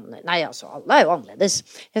litt annerledes. Nei, altså, alle er jo annerledes.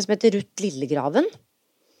 En som heter Ruth Lillegraven.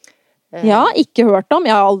 Ja, ikke hørt om.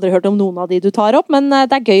 Jeg har aldri hørt om noen av de du tar opp, men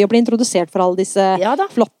det er gøy å bli introdusert for alle disse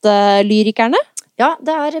flotte lyrikerne. Ja,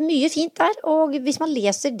 det er mye fint der, og hvis man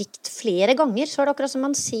leser dikt flere ganger, så er det akkurat som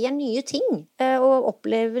man ser nye ting, og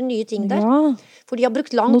opplever nye ting der. For de har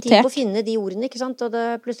brukt lang tid på å finne de ordene, ikke sant? Og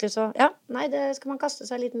det plutselig så, det skal man kaste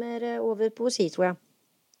seg litt mer over poesi, tror jeg.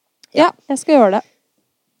 Ja, jeg skal gjøre det.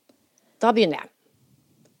 Da begynner jeg.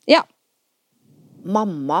 Ja.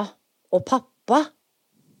 Mamma og pappa,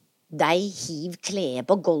 de hiv klede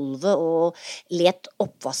på gulvet og let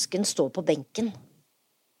oppvasken stå på benken.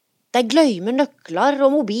 De gløymer nøkler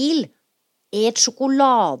og mobil, et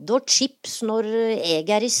sjokolade og chips når jeg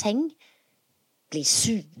er i seng, blir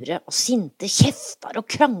sure og sinte, kjeftar og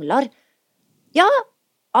kranglar. Ja,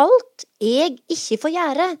 alt jeg ikke får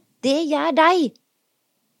gjøre, det gjør deg.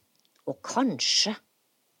 Og kanskje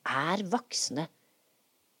er voksne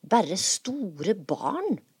bare store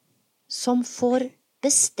barn som får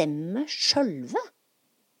bestemme sjølve.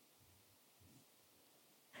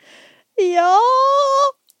 Ja,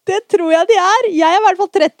 det tror jeg de er. Jeg er i hvert fall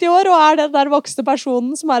 30 år og er den der voksne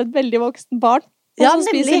personen som er et veldig voksen barn. Og som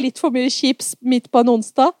spiser litt for mye chips midt på en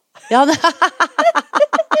onsdag. Ja,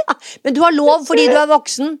 men du har lov fordi du er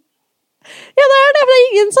voksen. Ja, det er det. Det er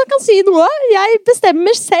ingen som kan si noe. Jeg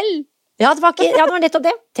bestemmer selv. Ja, det var nettopp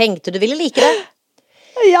det. Tenkte du ville like det.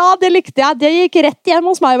 Ja, det likte jeg. Det gikk rett hjem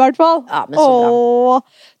hos meg i hvert fall. Ja, men så bra.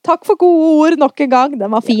 Takk for gode ord nok en gang.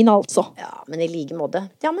 Den var fin, altså. Ja, men i like måte.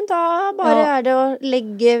 Ja, men da bare er det å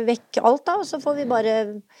legge vekk alt da, og så får vi bare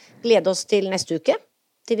glede oss til neste uke.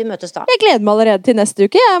 Til vi møtes da. Jeg gleder meg allerede til neste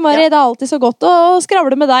uke. Marie, det er alltid så godt å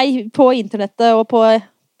skravle med deg på internettet og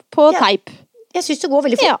på teip. Jeg synes det går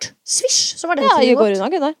veldig fort. Svisj, så var den tiden gått. Ja, jeg går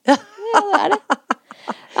unna, Gunnar. Ja, det er det.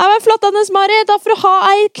 Ja, men flott, Annes Marie. Da får du ha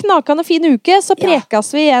ei knakende fin uke, så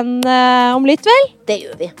prekes vi igjen om litt, vel? Det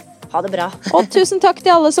gjør vi. Ha det bra. Og tusen takk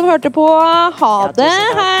til alle som hørte på. Ha det.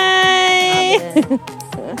 Hei!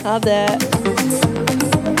 Ha det.